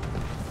shot.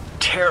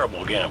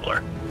 Terrible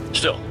gambler.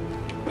 Still,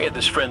 we had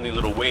this friendly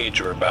little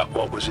wager about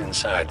what was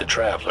inside the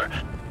Traveler.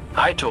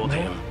 I told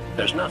him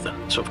there's nothing.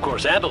 So of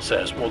course Andal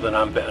says, well then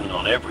I'm betting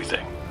on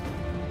everything.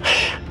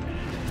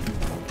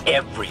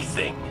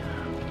 Everything.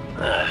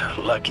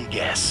 Lucky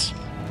guess.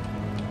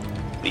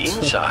 The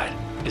inside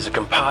is a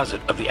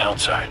composite of the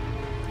outside.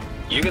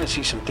 You're gonna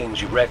see some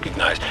things you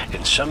recognize,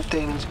 and some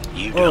things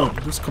you don't.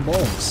 There's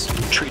cabals.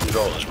 Treat it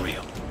all as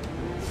real.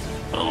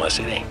 Unless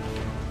it ain't.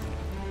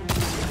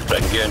 But I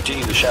can guarantee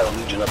you the Shadow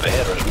Legion up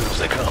ahead are as real as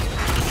they come.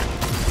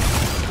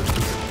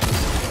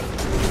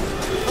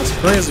 That's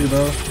crazy,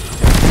 though.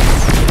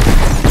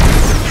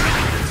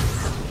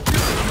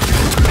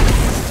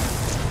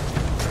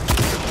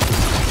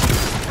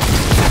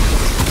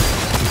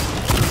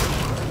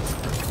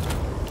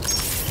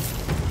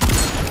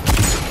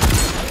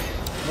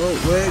 Oh,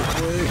 wait.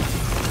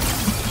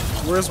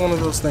 Where's one of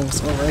those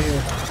things? Oh, right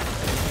here.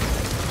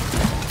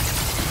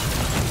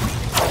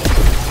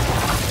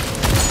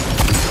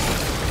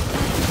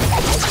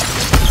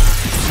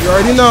 You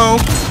already know.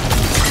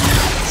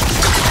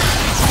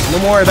 No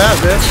more of that,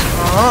 bitch.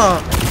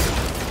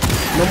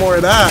 No more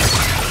of that.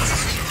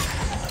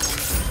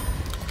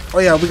 Oh,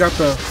 yeah, we got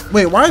the...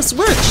 Wait, why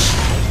switch?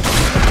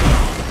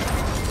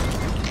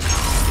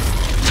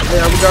 Oh,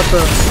 yeah, we got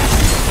the...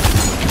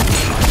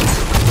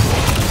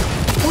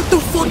 What the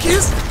fuck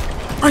is...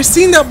 I've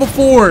seen that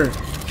before.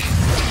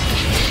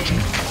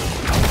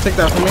 Take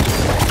that from me.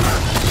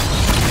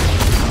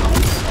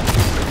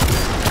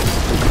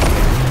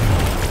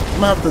 I'm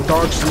gonna have to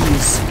dodge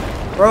these.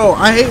 Bro,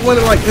 I hate when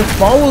it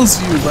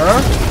follows you,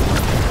 bro.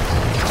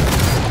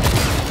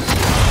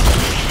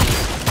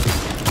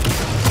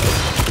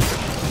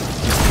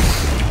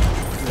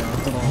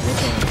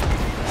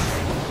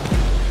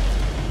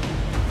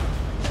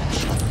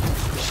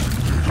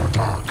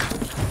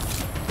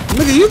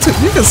 Nigga, you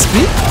can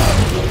speak?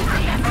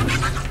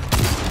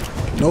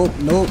 Nope,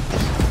 nope.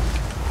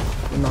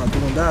 We're not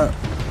doing that.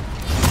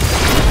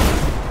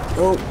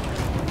 Nope.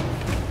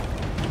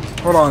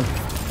 Hold on.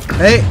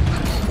 Hey!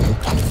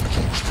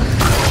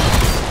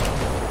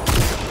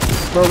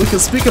 Bro, we can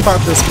speak about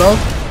this, bro.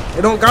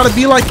 It don't gotta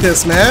be like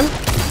this, man.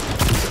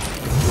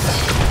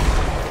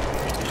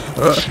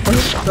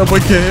 That boy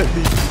can't hit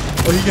me.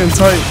 Oh, he getting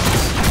tight.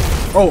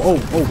 Oh,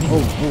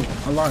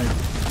 I lied.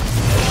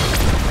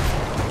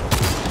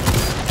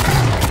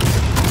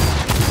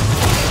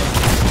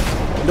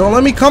 Don't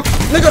let me come,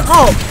 nigga.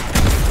 Oh,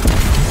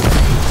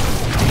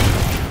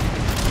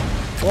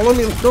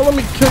 don't let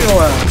me kill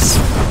your ass.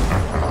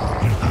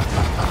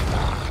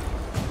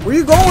 Where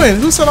you going?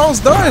 Who said I was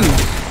done?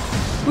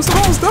 Who said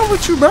I was done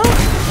with you, bro?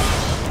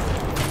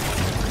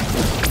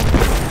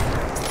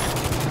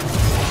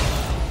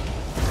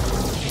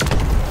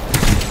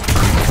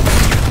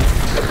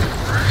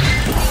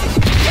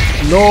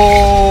 No.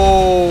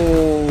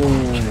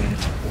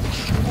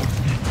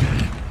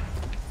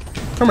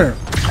 Come here.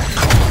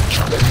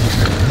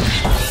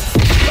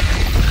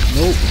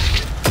 Nope.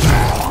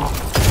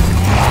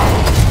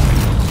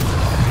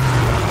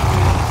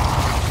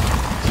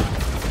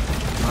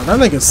 Nah, that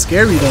nigga's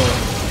scary though.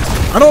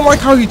 I don't like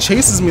how he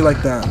chases me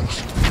like that.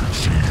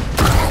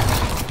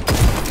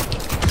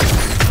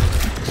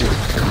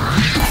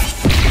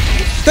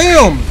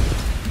 Damn!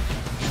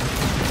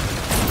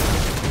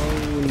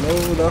 Oh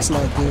no, that's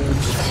not good.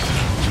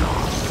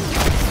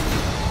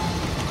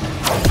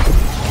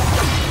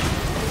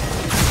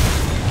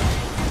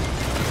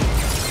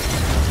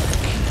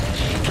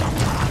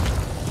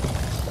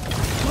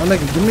 My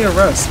nigga, give me a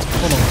rest.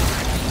 Hold on.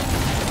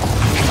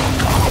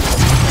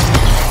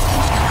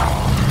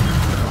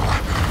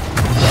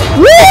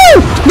 Woo!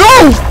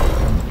 No!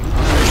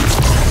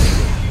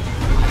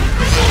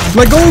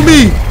 Let go of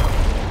me!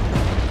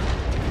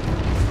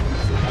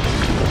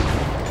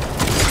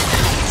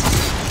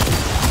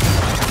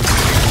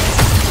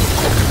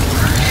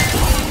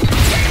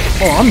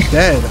 Oh, I'm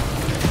dead.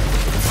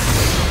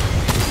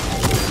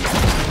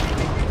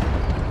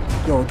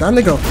 Yo, that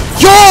nigga.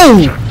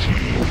 Yo!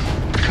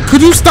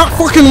 Could you stop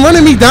fucking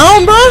running me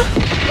down, bruh?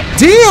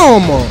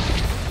 Damn!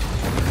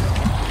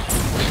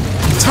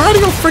 I'm tired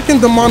of your freaking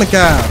demonic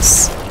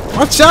ass.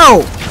 Watch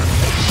out!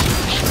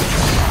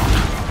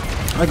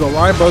 I go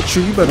lie about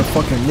you. You better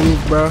fucking move,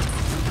 bruh.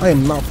 I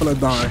am not gonna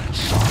die.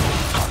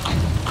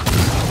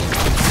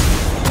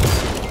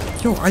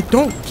 Yo, I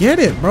don't get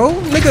it, bro.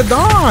 Nigga,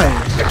 die.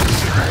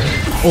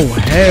 Oh,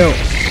 hell.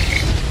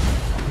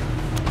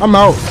 I'm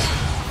out.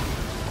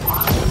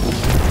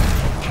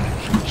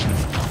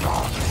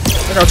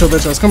 I got your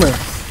bitch ass. Come here.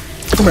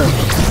 Come here.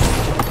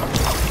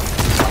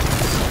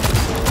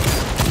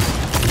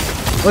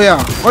 Oh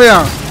yeah. Oh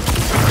yeah.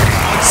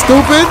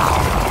 Stupid.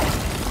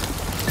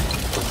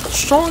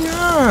 Strong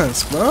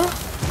ass, bro.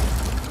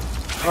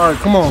 Alright,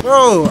 come on.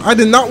 Bro, I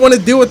did not want to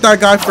deal with that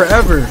guy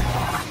forever.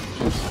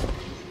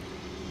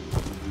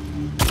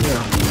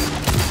 Yeah.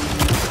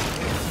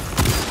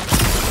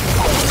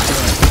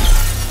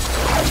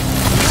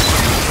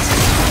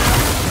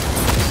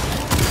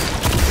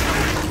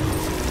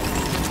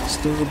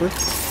 Stupid.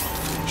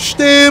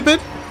 Stupid.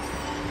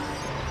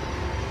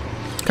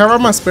 Can I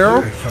ride my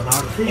sparrow?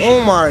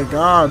 Oh my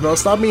god, bro.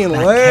 Stop being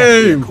That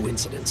can't be a lame.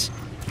 coincidence.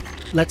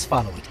 Let's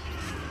follow it.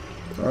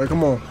 Alright,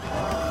 come on.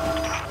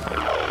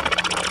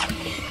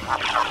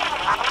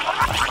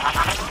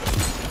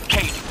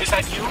 Kate, is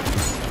that you?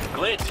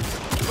 Clint,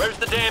 where's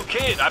the damn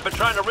kid? I've been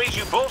trying to raise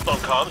you both on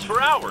comms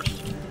for hours.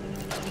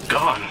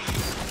 Gone.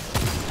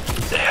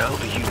 The hell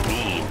do you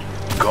mean,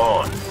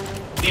 gone?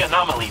 The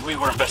anomaly we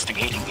were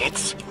investigating,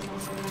 it's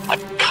a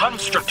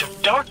construct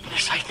of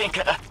darkness, I think.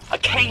 A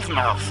cave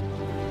mouth.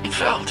 It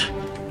felt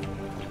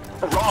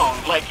wrong,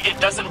 like it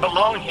doesn't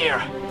belong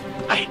here.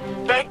 I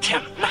begged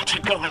him not to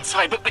go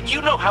inside, but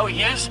you know how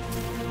he is.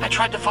 I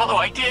tried to follow,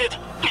 I did.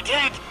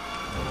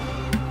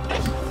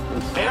 This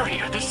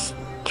barrier, this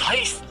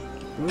place,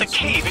 the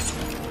cave,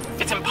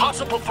 it's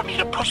impossible for me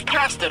to push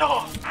past it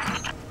all.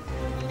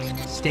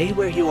 Stay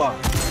where you are.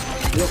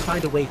 We'll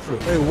find a way through.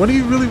 Hey, what do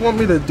you really want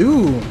me to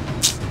do?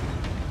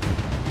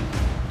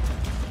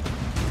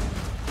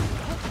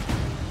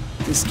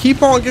 Just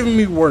keep on giving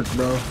me work,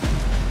 bro.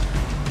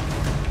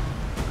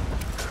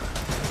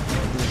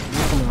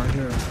 You're coming right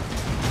here.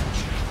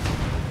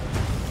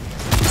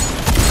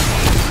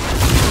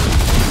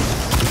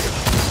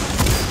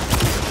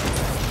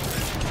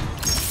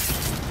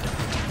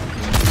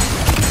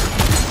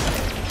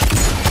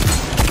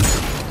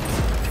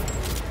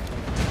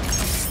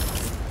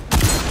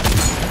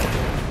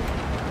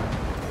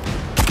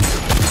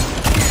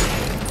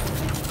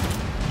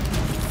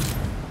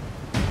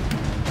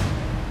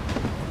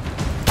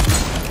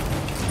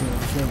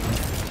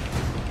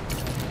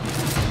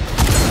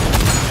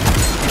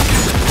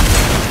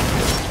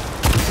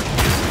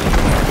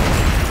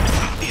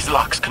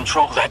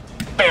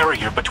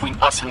 barrier between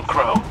us and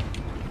Crow.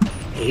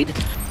 Cade,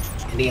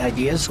 any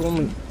ideas?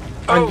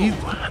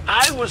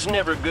 I was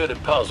never good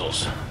at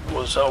puzzles. It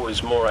was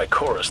always more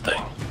Ikora's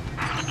thing.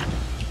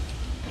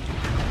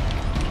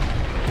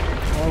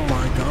 Oh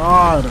my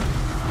god.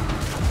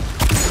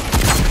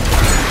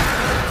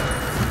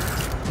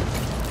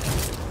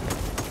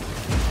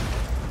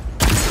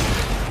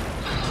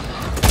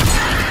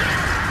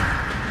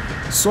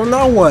 So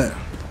now what?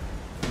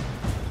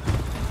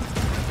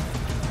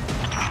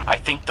 I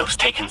think those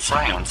taken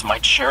scions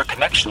might share a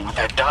connection with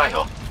that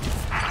dial.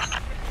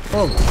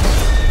 Oh.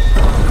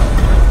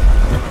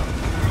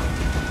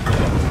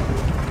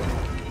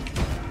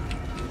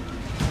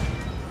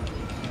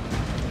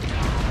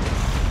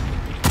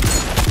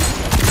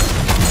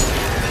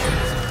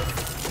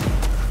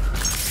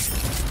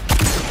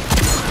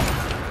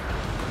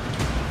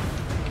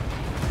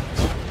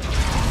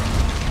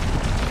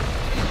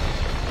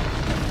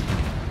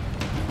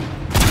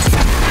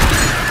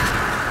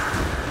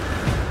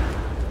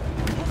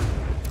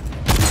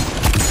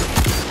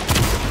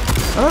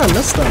 Ah, I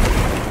missed that.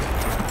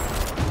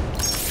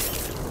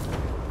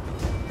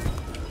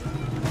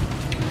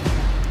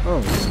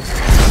 Oh.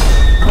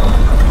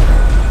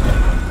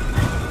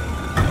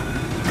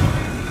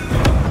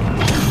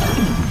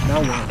 Now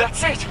what?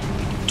 That's it!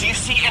 Do you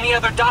see any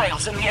other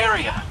dials in the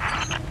area?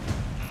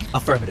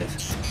 Affirmative.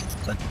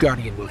 The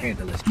Guardian will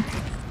handle it.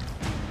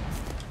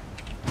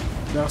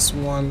 That's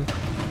one.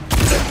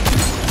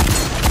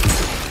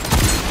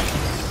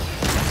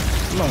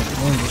 I'm not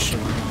doing this shit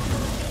right now.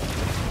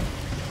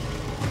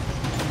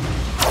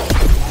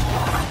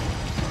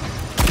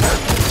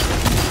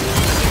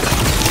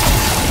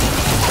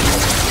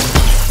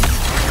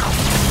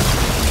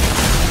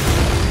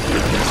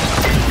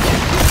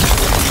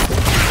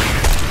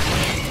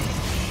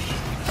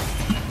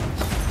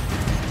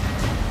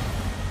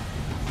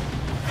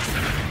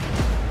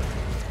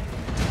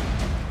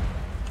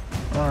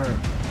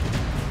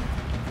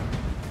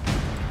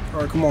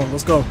 Alright, come on,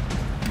 let's go.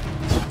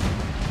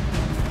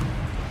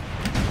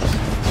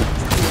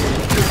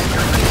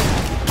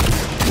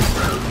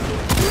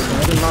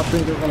 I did not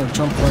think they were gonna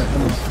jump right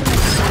in my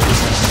face.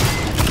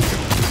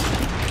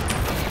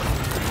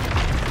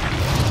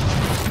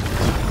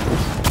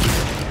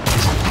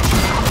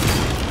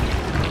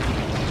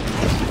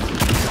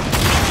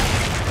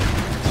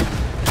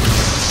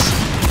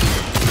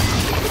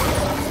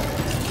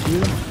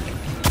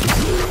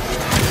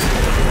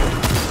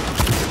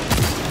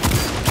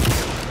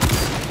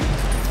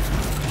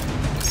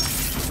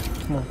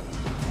 Come on.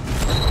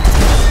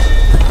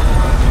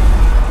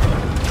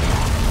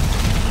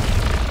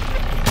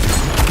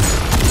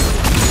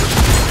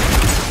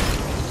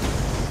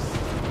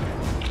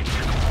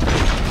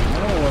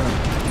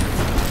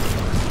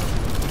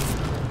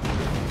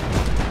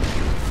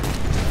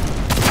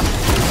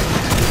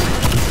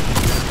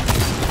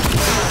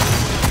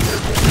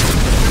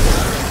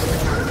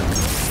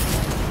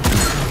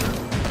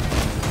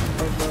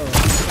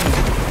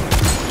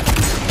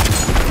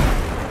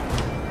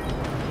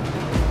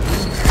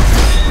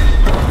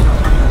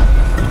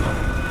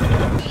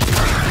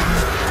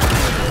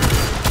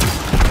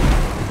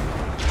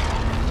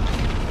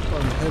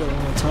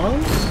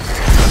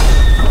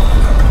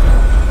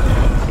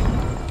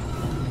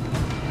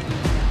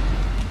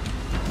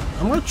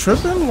 Am I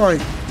tripping?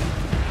 Like,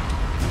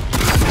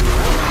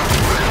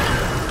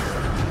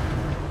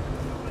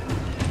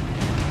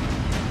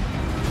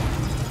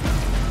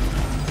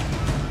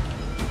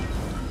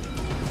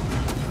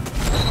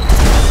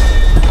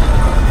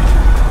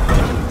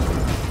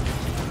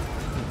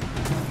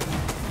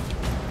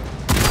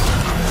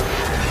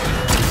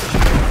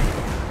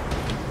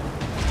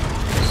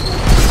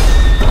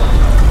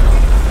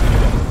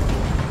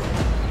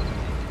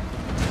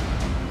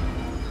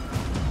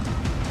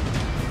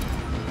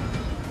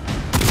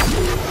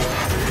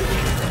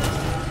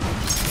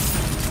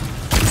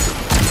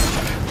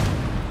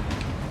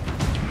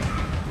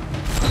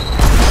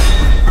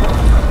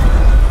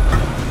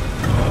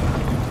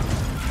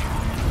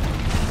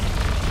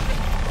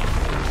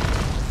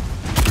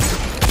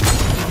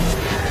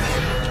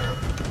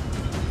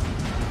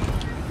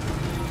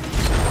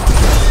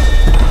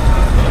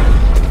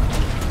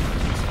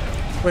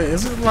 wait,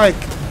 is it like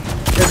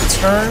it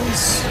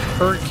turns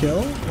per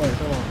kill? Like,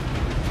 hold on.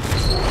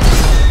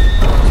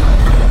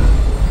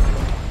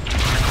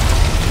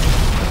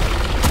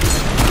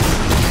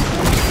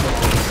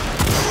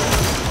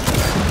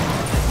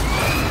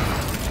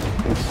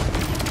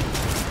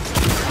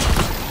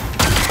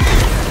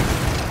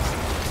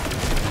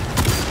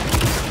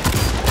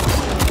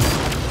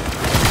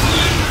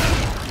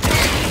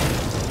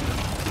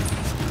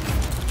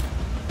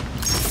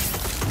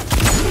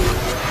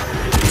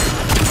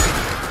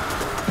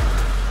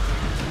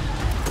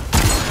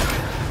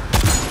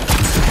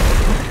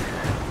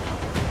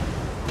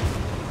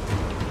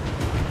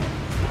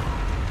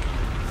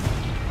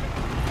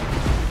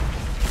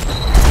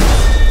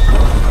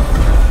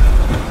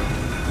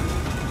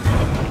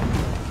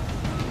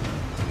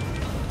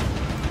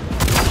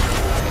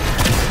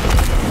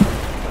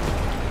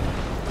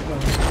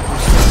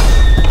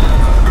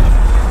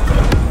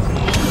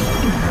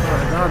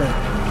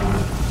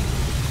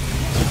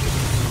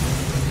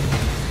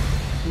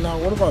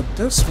 What about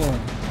this one?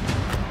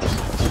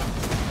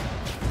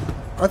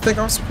 I think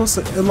I'm supposed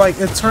to,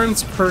 it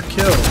turns per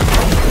kill.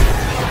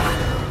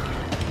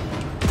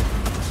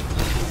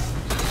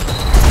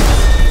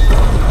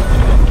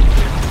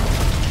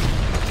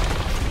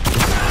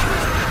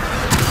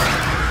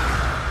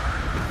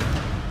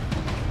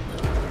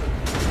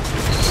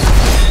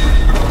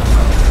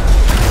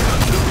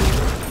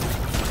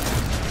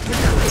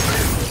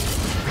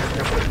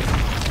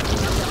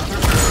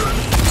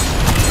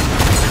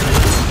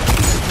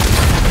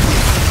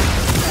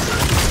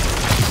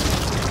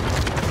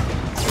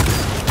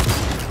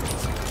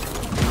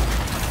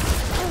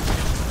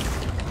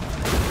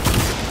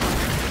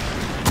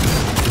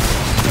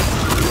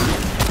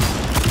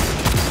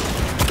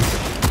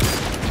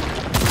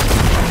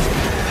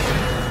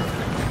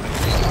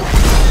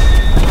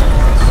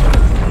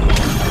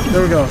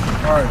 There we go.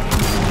 Alright.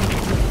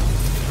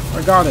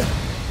 I got it.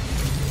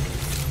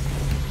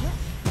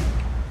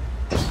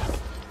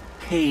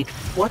 Cade,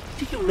 what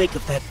do you make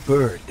of that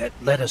bird that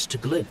led us to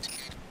Glint?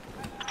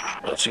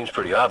 Well, it seems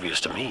pretty obvious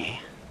to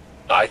me.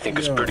 I think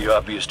it's pretty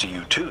obvious to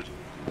you, too.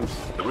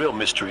 The real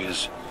mystery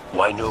is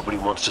why nobody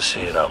wants to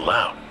say it out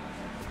loud.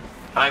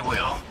 I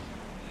will.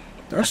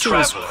 That shit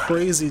was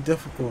crazy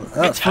difficult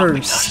at It's helped me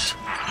first.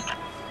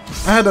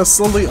 I had to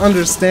slowly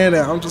understand it.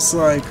 I'm just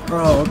like,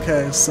 oh,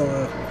 okay, so...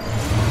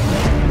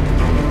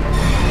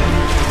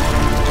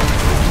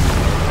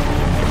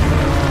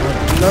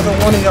 another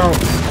one of y'all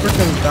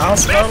freaking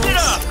boss battles?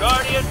 Mess it up,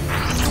 Guardian!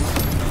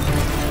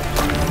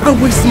 I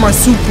wasted my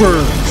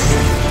super!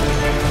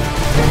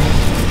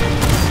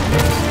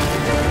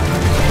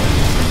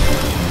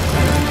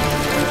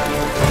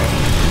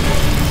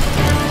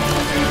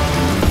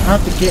 I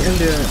have to get in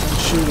there and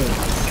shoot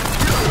it.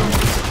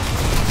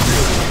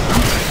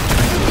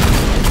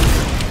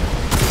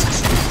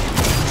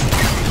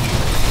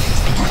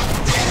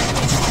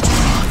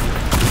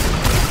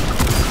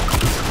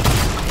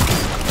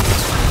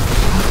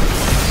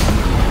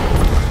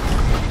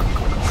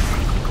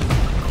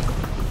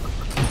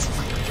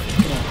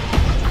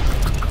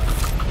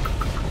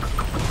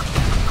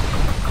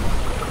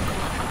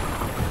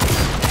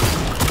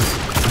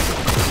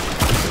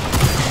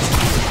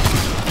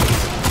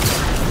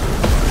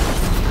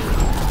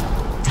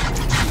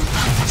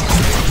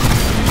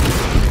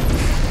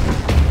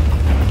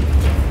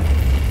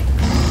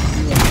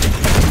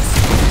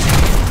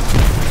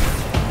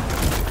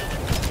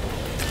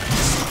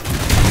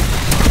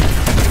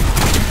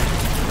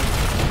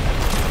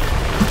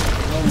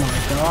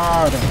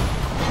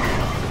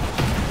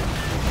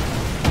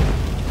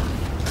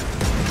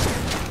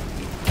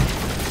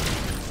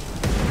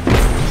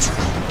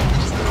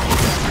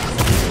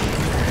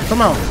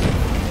 Come out.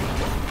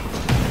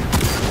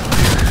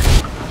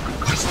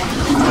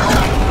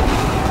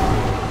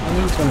 I knew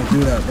he was gonna do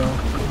that, bro.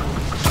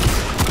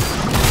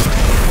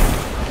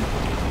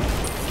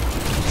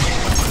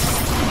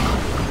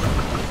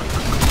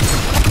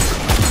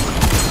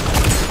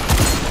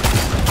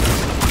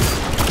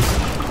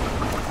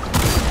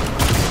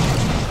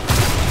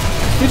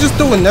 He just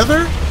threw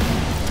another?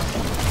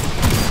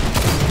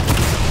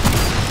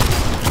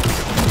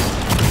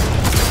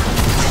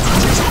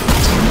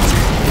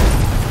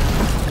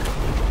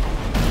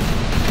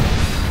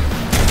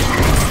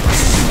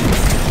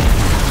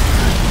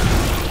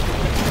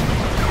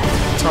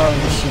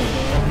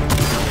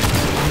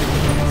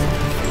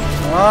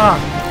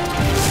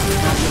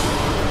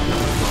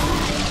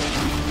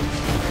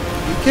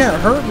 You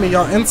can't hurt me,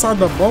 y'all inside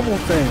the bubble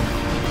thing.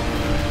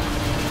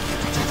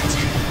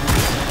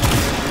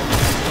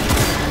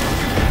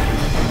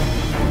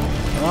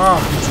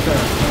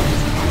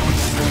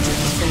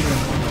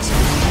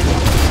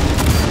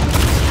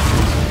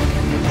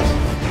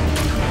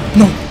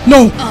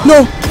 No!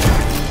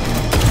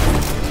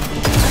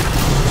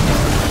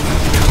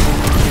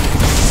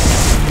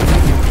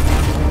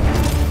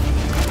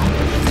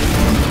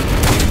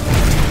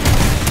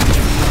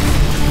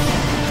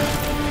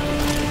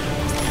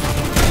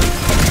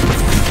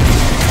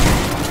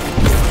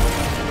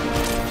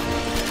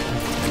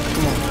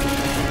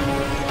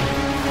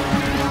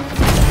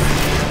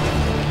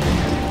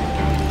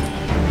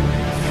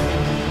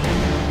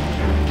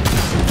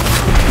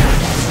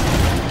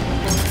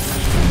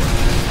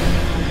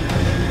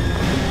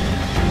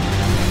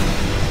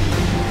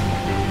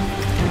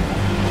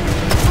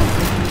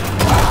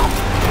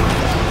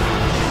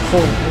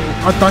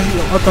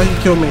 I thought he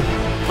killed me.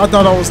 I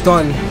thought I was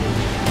done.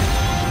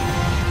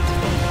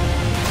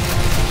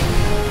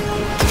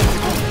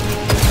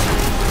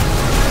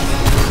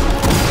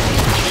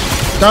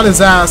 Got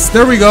his ass.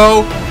 There we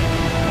go.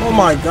 Oh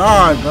my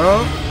god,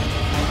 bro.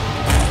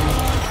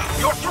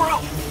 You're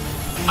through.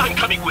 I'm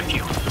coming with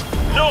you.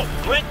 No,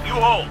 Clint, you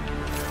hold.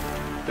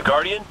 The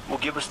Guardian will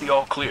give us the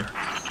all clear.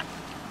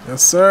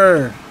 Yes,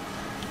 sir.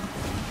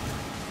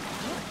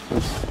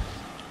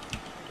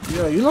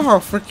 Yeah, you know how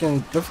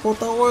freaking difficult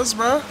that was,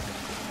 bruh?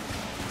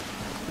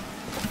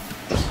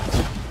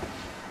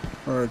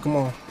 Alright, come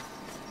on.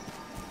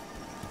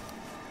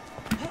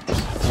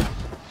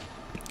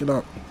 Get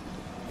up.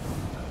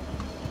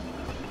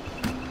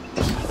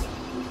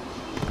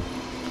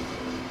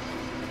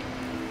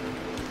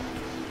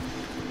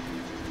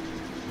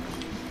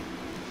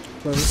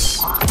 place.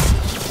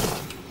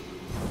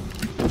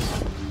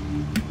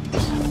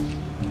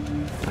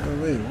 Oh,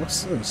 wait,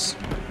 what's this?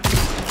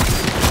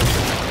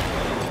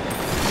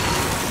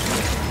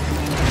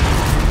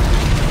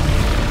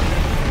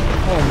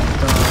 Oh my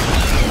god.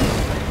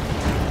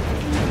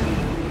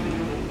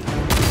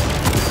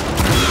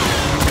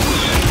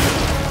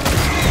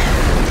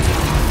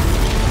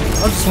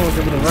 I just want to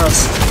give it a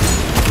rest.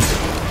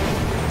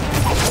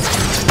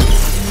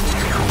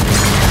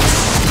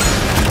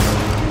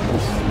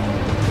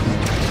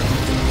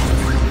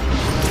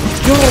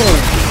 Yo!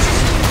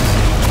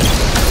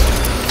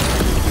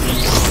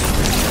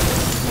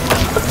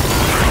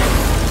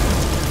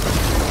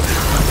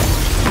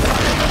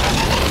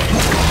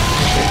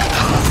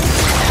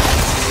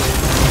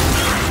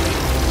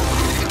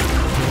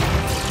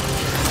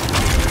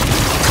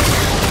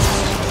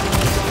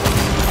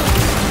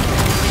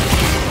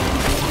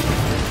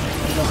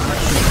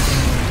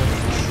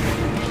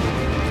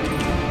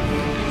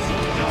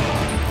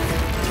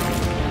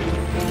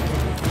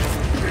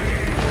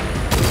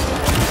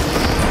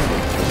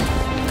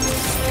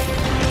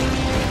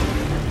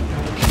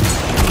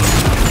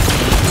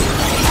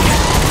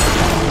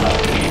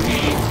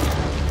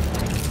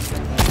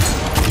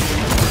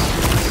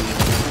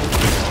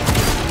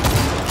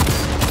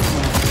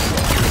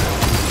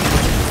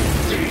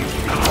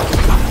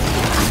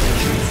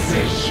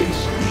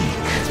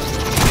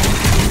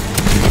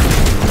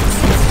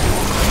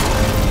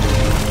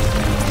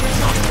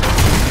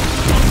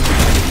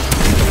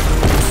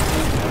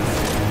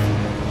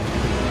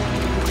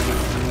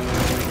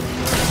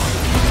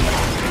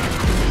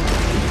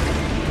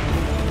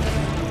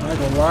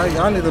 Why?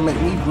 Y'all need to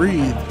make me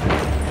breathe.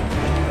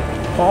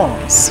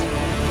 Pause.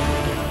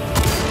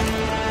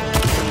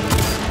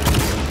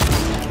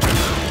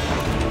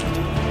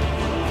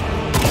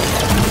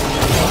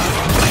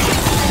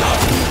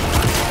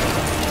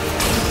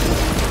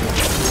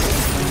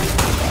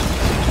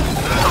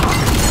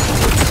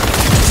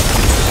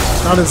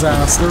 Got his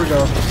ass. There we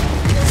go.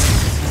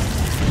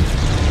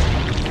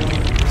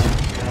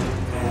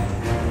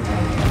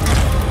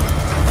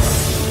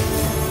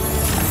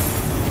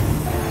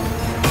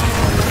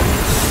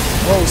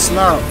 Oh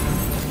snap.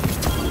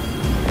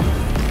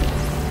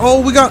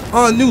 Oh, we got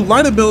new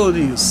light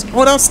abilities.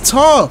 Oh, that's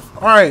tough.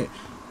 Alright.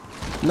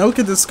 Now we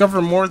can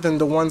discover more than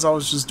the ones I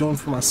was just doing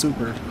for my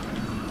super.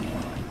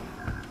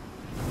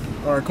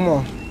 Alright, come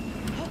on.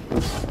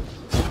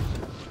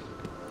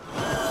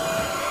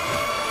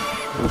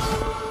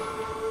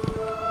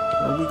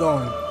 Where are we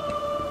going?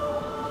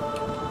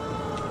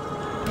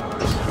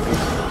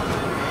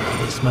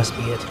 This must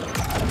be it.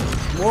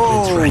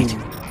 Whoa. It's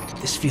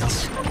right. This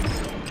feels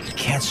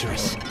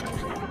cancerous.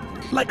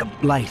 Like a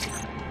blight.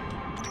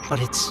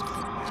 But it's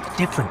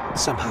different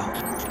somehow.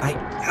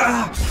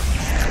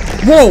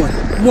 Whoa!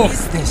 Whoa! What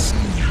is this?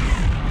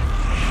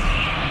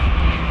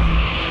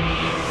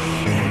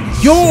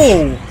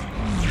 Yo!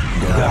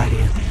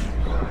 Guardian.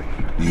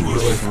 You were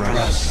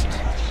thrust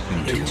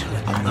into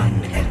an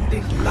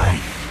unending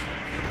life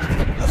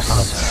of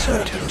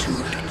uncertainty.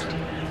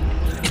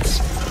 It's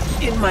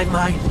in my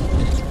mind.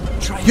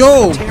 Trying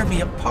Yo! to tear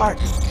me apart.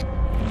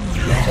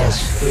 Let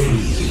us free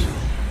you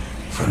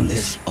from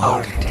this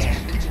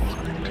architect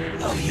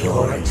of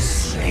your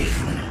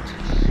enslavement.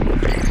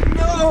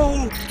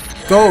 No!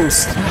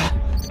 Ghost.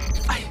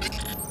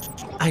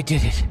 I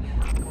did it.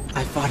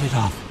 I fought it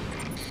off.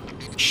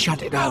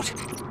 Shut it out.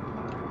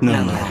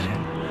 No matter.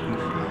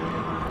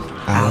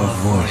 Our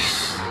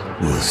voice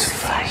will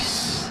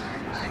suffice.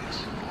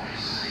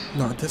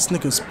 Nah, this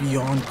nigga's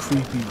beyond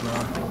creepy, bro.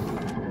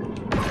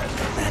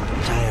 That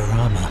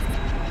diorama.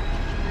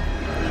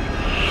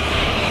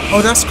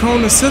 Oh, that's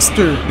Krona's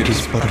sister. It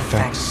is but a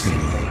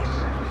facsimile,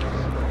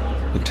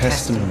 a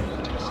testament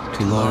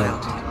to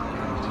loyalty,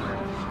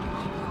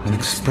 an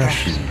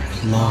expression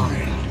of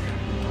longing.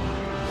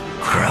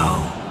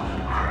 Crow.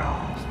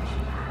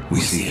 We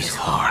see his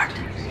heart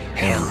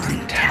held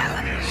in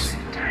talons.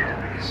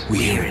 We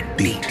hear it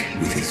beat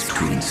with his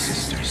twin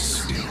sisters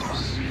still.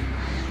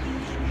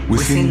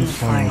 Within the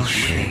final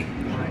shape,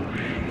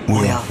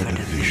 we offered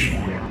a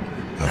vision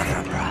of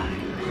our bride.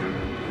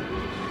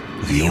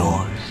 Of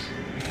yours.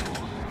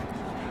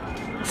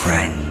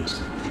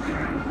 Friends,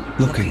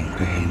 looking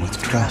to him with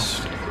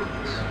trust.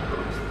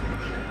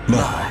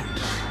 But,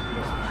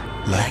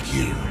 like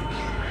you,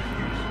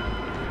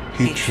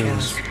 he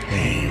chose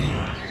pain.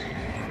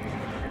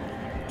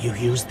 You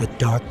use the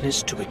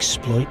darkness to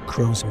exploit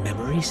Crow's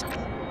memories?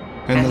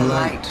 And the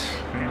light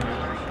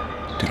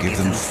to give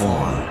them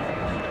form.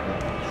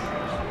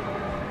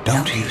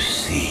 Don't you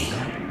see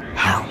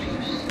how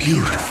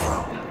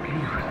beautiful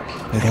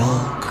it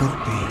all could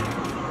be?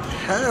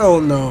 Hell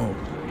no.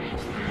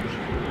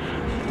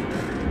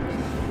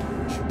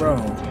 Bro.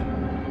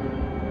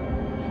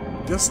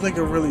 This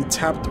nigga really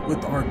tapped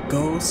with our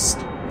ghost.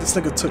 This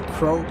nigga took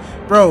Crow.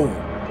 Bro,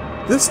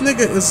 this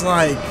nigga is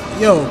like,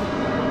 yo.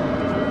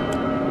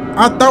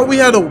 I thought we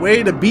had a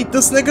way to beat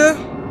this nigga,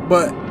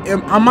 but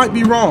I might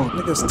be wrong.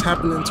 Nigga's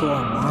tapping into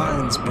our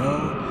minds,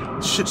 bro.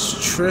 Shit's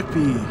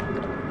trippy.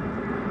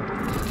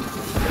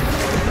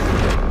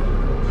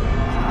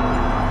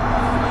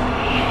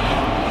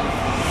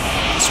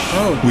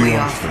 We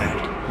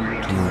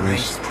offered to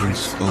erase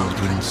Prince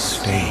Baldwin's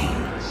stain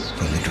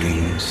from the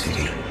Dream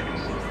City,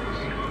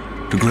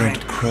 to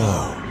grant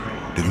Crow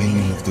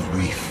dominion of the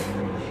reef,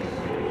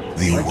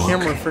 the My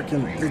camera Awoken,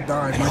 freaking it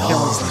died. and My all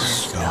camera's the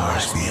dying.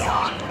 stars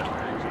beyond.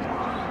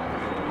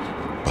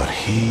 But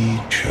he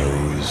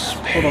chose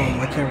Hold pain. on,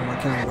 my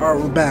camera.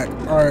 Alright, we're back.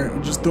 Alright,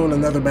 we're just doing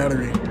another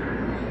battery.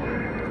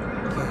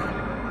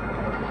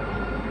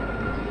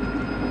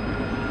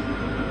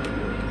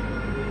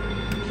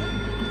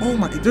 Oh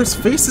my, there's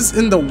faces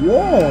in the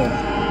wall.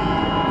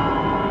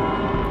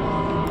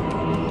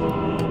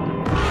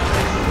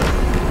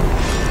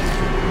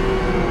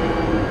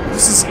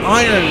 This is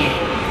iron.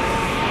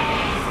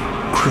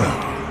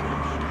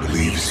 Crow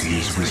believes he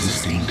is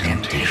resisting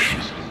temptation.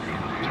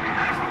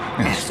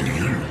 As for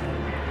you,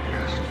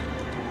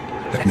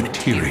 that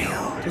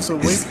material There's a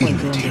is waypoint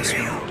on this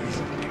immaterial.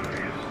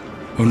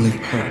 one. Only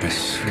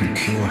purpose can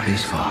cure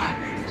his heart,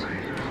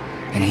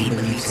 and he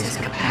believes his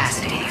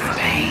capacity for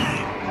pain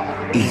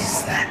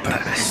is that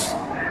purpose.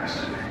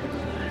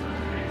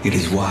 It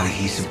is why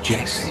he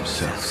subjects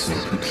himself so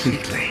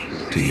completely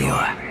to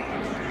your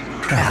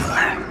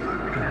traveler.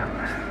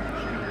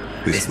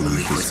 This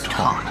belief was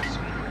taught,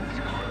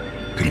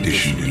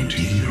 conditioned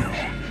into you.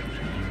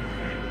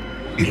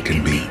 It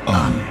can be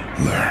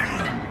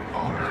unlearned.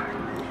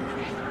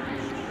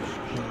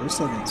 Oh, this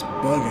thing's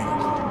bugging.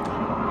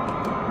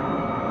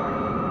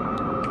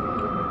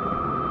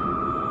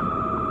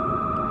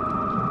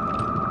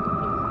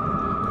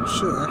 This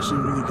shit actually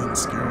really getting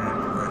scary.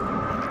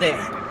 Right.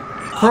 There.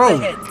 Crow.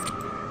 Up ahead.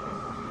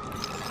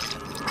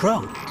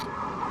 Crow.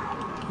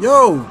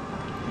 Yo,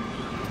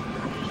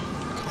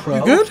 Crow.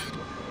 you good?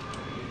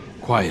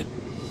 Quiet.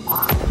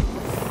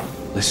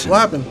 Listen. What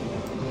happened?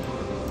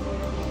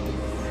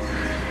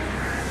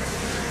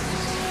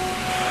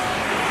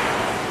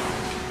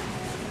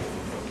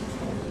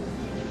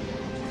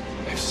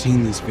 I've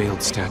seen these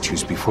veiled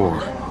statues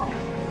before.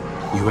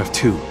 You have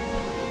too.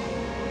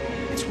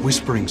 It's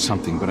whispering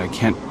something, but I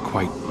can't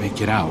quite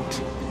make it out.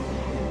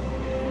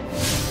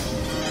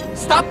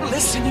 Stop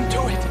listening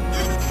to it!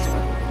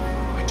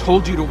 I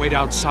told you to wait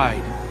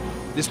outside.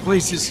 This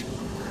place is...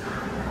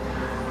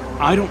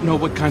 I don't know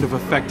what kind of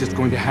effect it's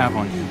going to have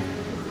on you.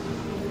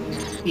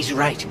 He's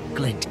right,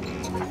 Glint.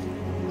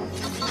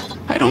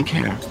 I don't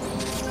care.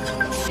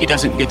 He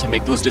doesn't get to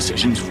make those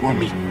decisions for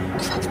me.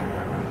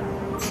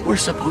 We're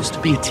supposed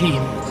to be a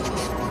team.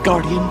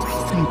 Guardian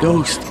and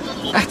Ghost.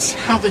 That's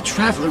how the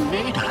Traveler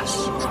made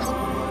us.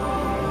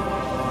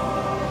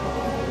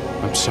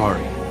 I'm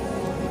sorry.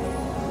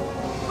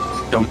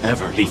 Don't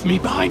ever leave me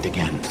behind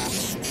again.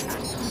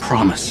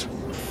 Promise.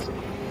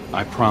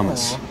 I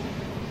promise.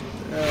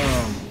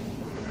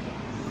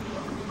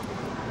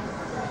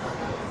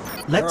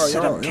 Let's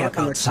set up y'all camp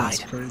connection's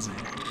outside. crazy.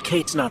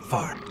 Kate's not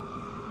far.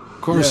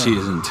 Of course Yeah. he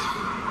isn't.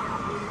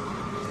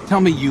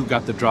 Tell me you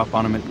got the drop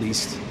on him at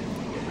least.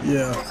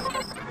 Yeah.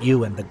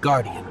 You and the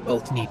Guardian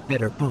both need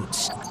better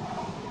boots.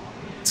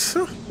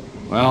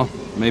 Well,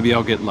 maybe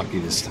I'll get lucky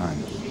this time.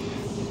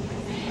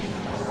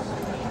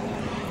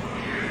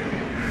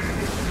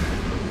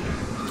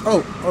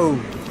 Oh.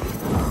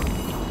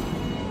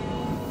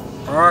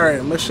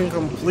 Alright, mission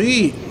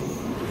complete.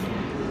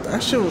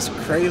 That shit was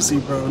crazy,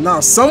 bro. Now,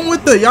 some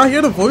with the... Y'all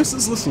hear the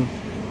voices? Listen.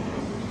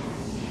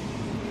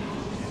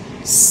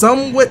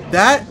 Some with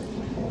that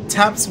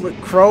taps with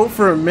Crow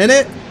for a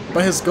minute,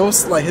 but his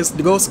ghost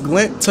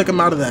Glint took him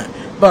out of that.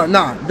 But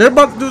nah, they're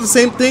about to do the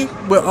same thing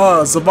with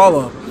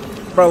Zavala.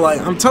 Bro,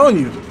 like, I'm telling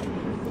you,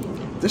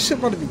 this shit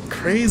about to be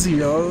crazy,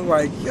 yo.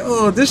 Like,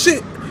 yo, this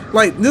shit...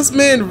 Like, this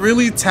man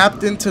really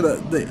tapped into the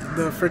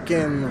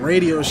freaking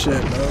radio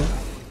shit, bro.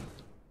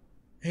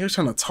 He was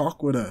trying to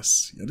talk with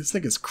us. Yo, this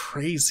nigga's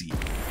crazy.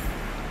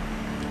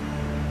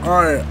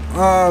 Alright,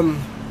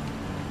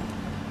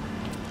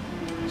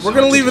 we're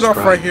gonna leave it off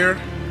right here.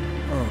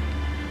 Oh.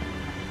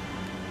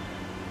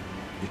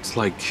 It's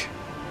like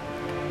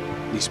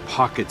these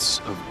pockets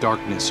of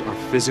darkness are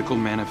physical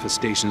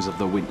manifestations of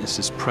the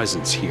witness's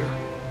presence here.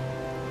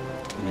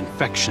 An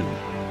infection,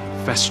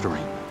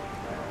 festering.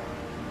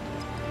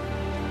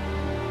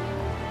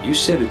 You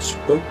said it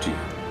spoke to you.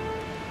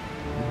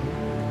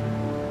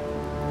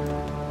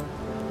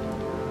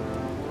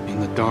 In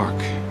the dark,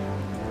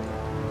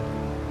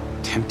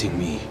 tempting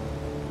me.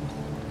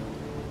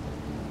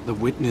 The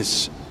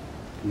witness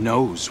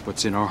knows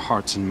what's in our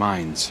hearts and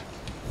minds.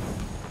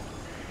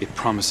 It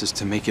promises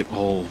to make it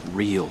all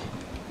real.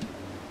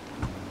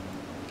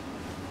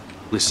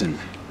 Listen,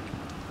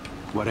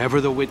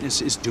 whatever the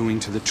witness is doing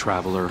to the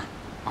Traveler,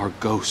 our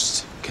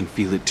ghosts can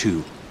feel it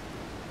too.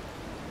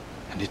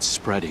 And it's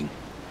spreading.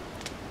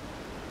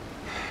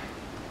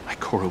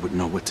 Ikora would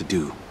know what to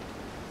do.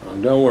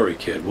 Don't worry,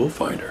 kid. We'll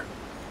find her.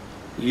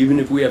 Even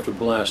if we have to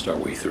blast our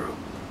way through.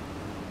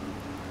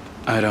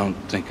 I don't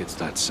think it's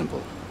that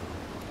simple.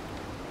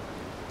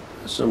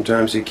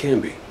 Sometimes it can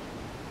be.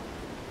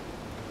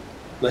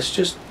 Let's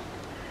just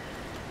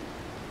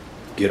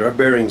get our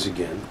bearings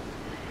again.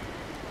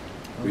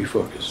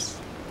 Refocus.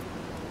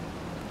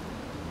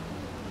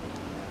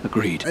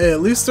 Agreed. Hey,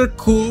 at least they're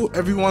cool.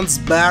 Everyone's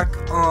back.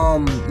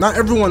 Not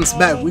everyone's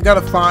back. We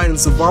gotta find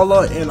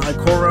Zavala and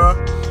Ikora.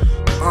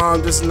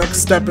 This next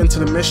step into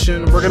the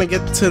mission. We're gonna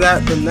get to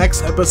that the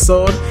next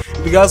episode.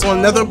 If you guys want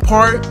another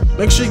part,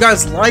 make sure you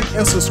guys like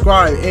and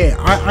subscribe. Hey,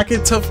 I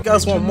can tell if you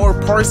guys want more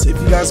parts if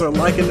you guys are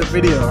liking the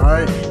video,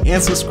 alright?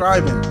 And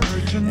subscribing.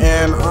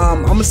 And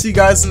I'm gonna see you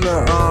guys in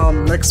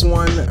the next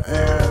one.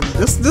 And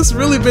this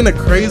really been a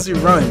crazy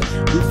run.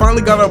 We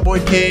finally got our boy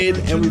Cade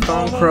and we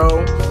found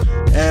Crow.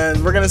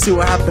 And we're gonna see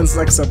what happens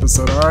next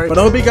episode, alright? But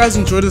I hope you guys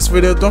enjoyed this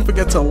video. Don't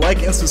forget to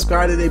like and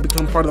subscribe today.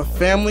 Become part of the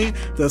family,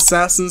 the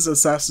Assassins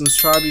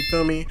tribe, you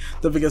feel me?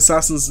 Don't forget,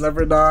 assassins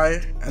never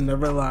die and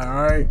never lie,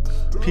 alright?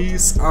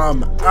 Peace,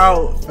 I'm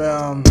out,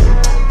 fam.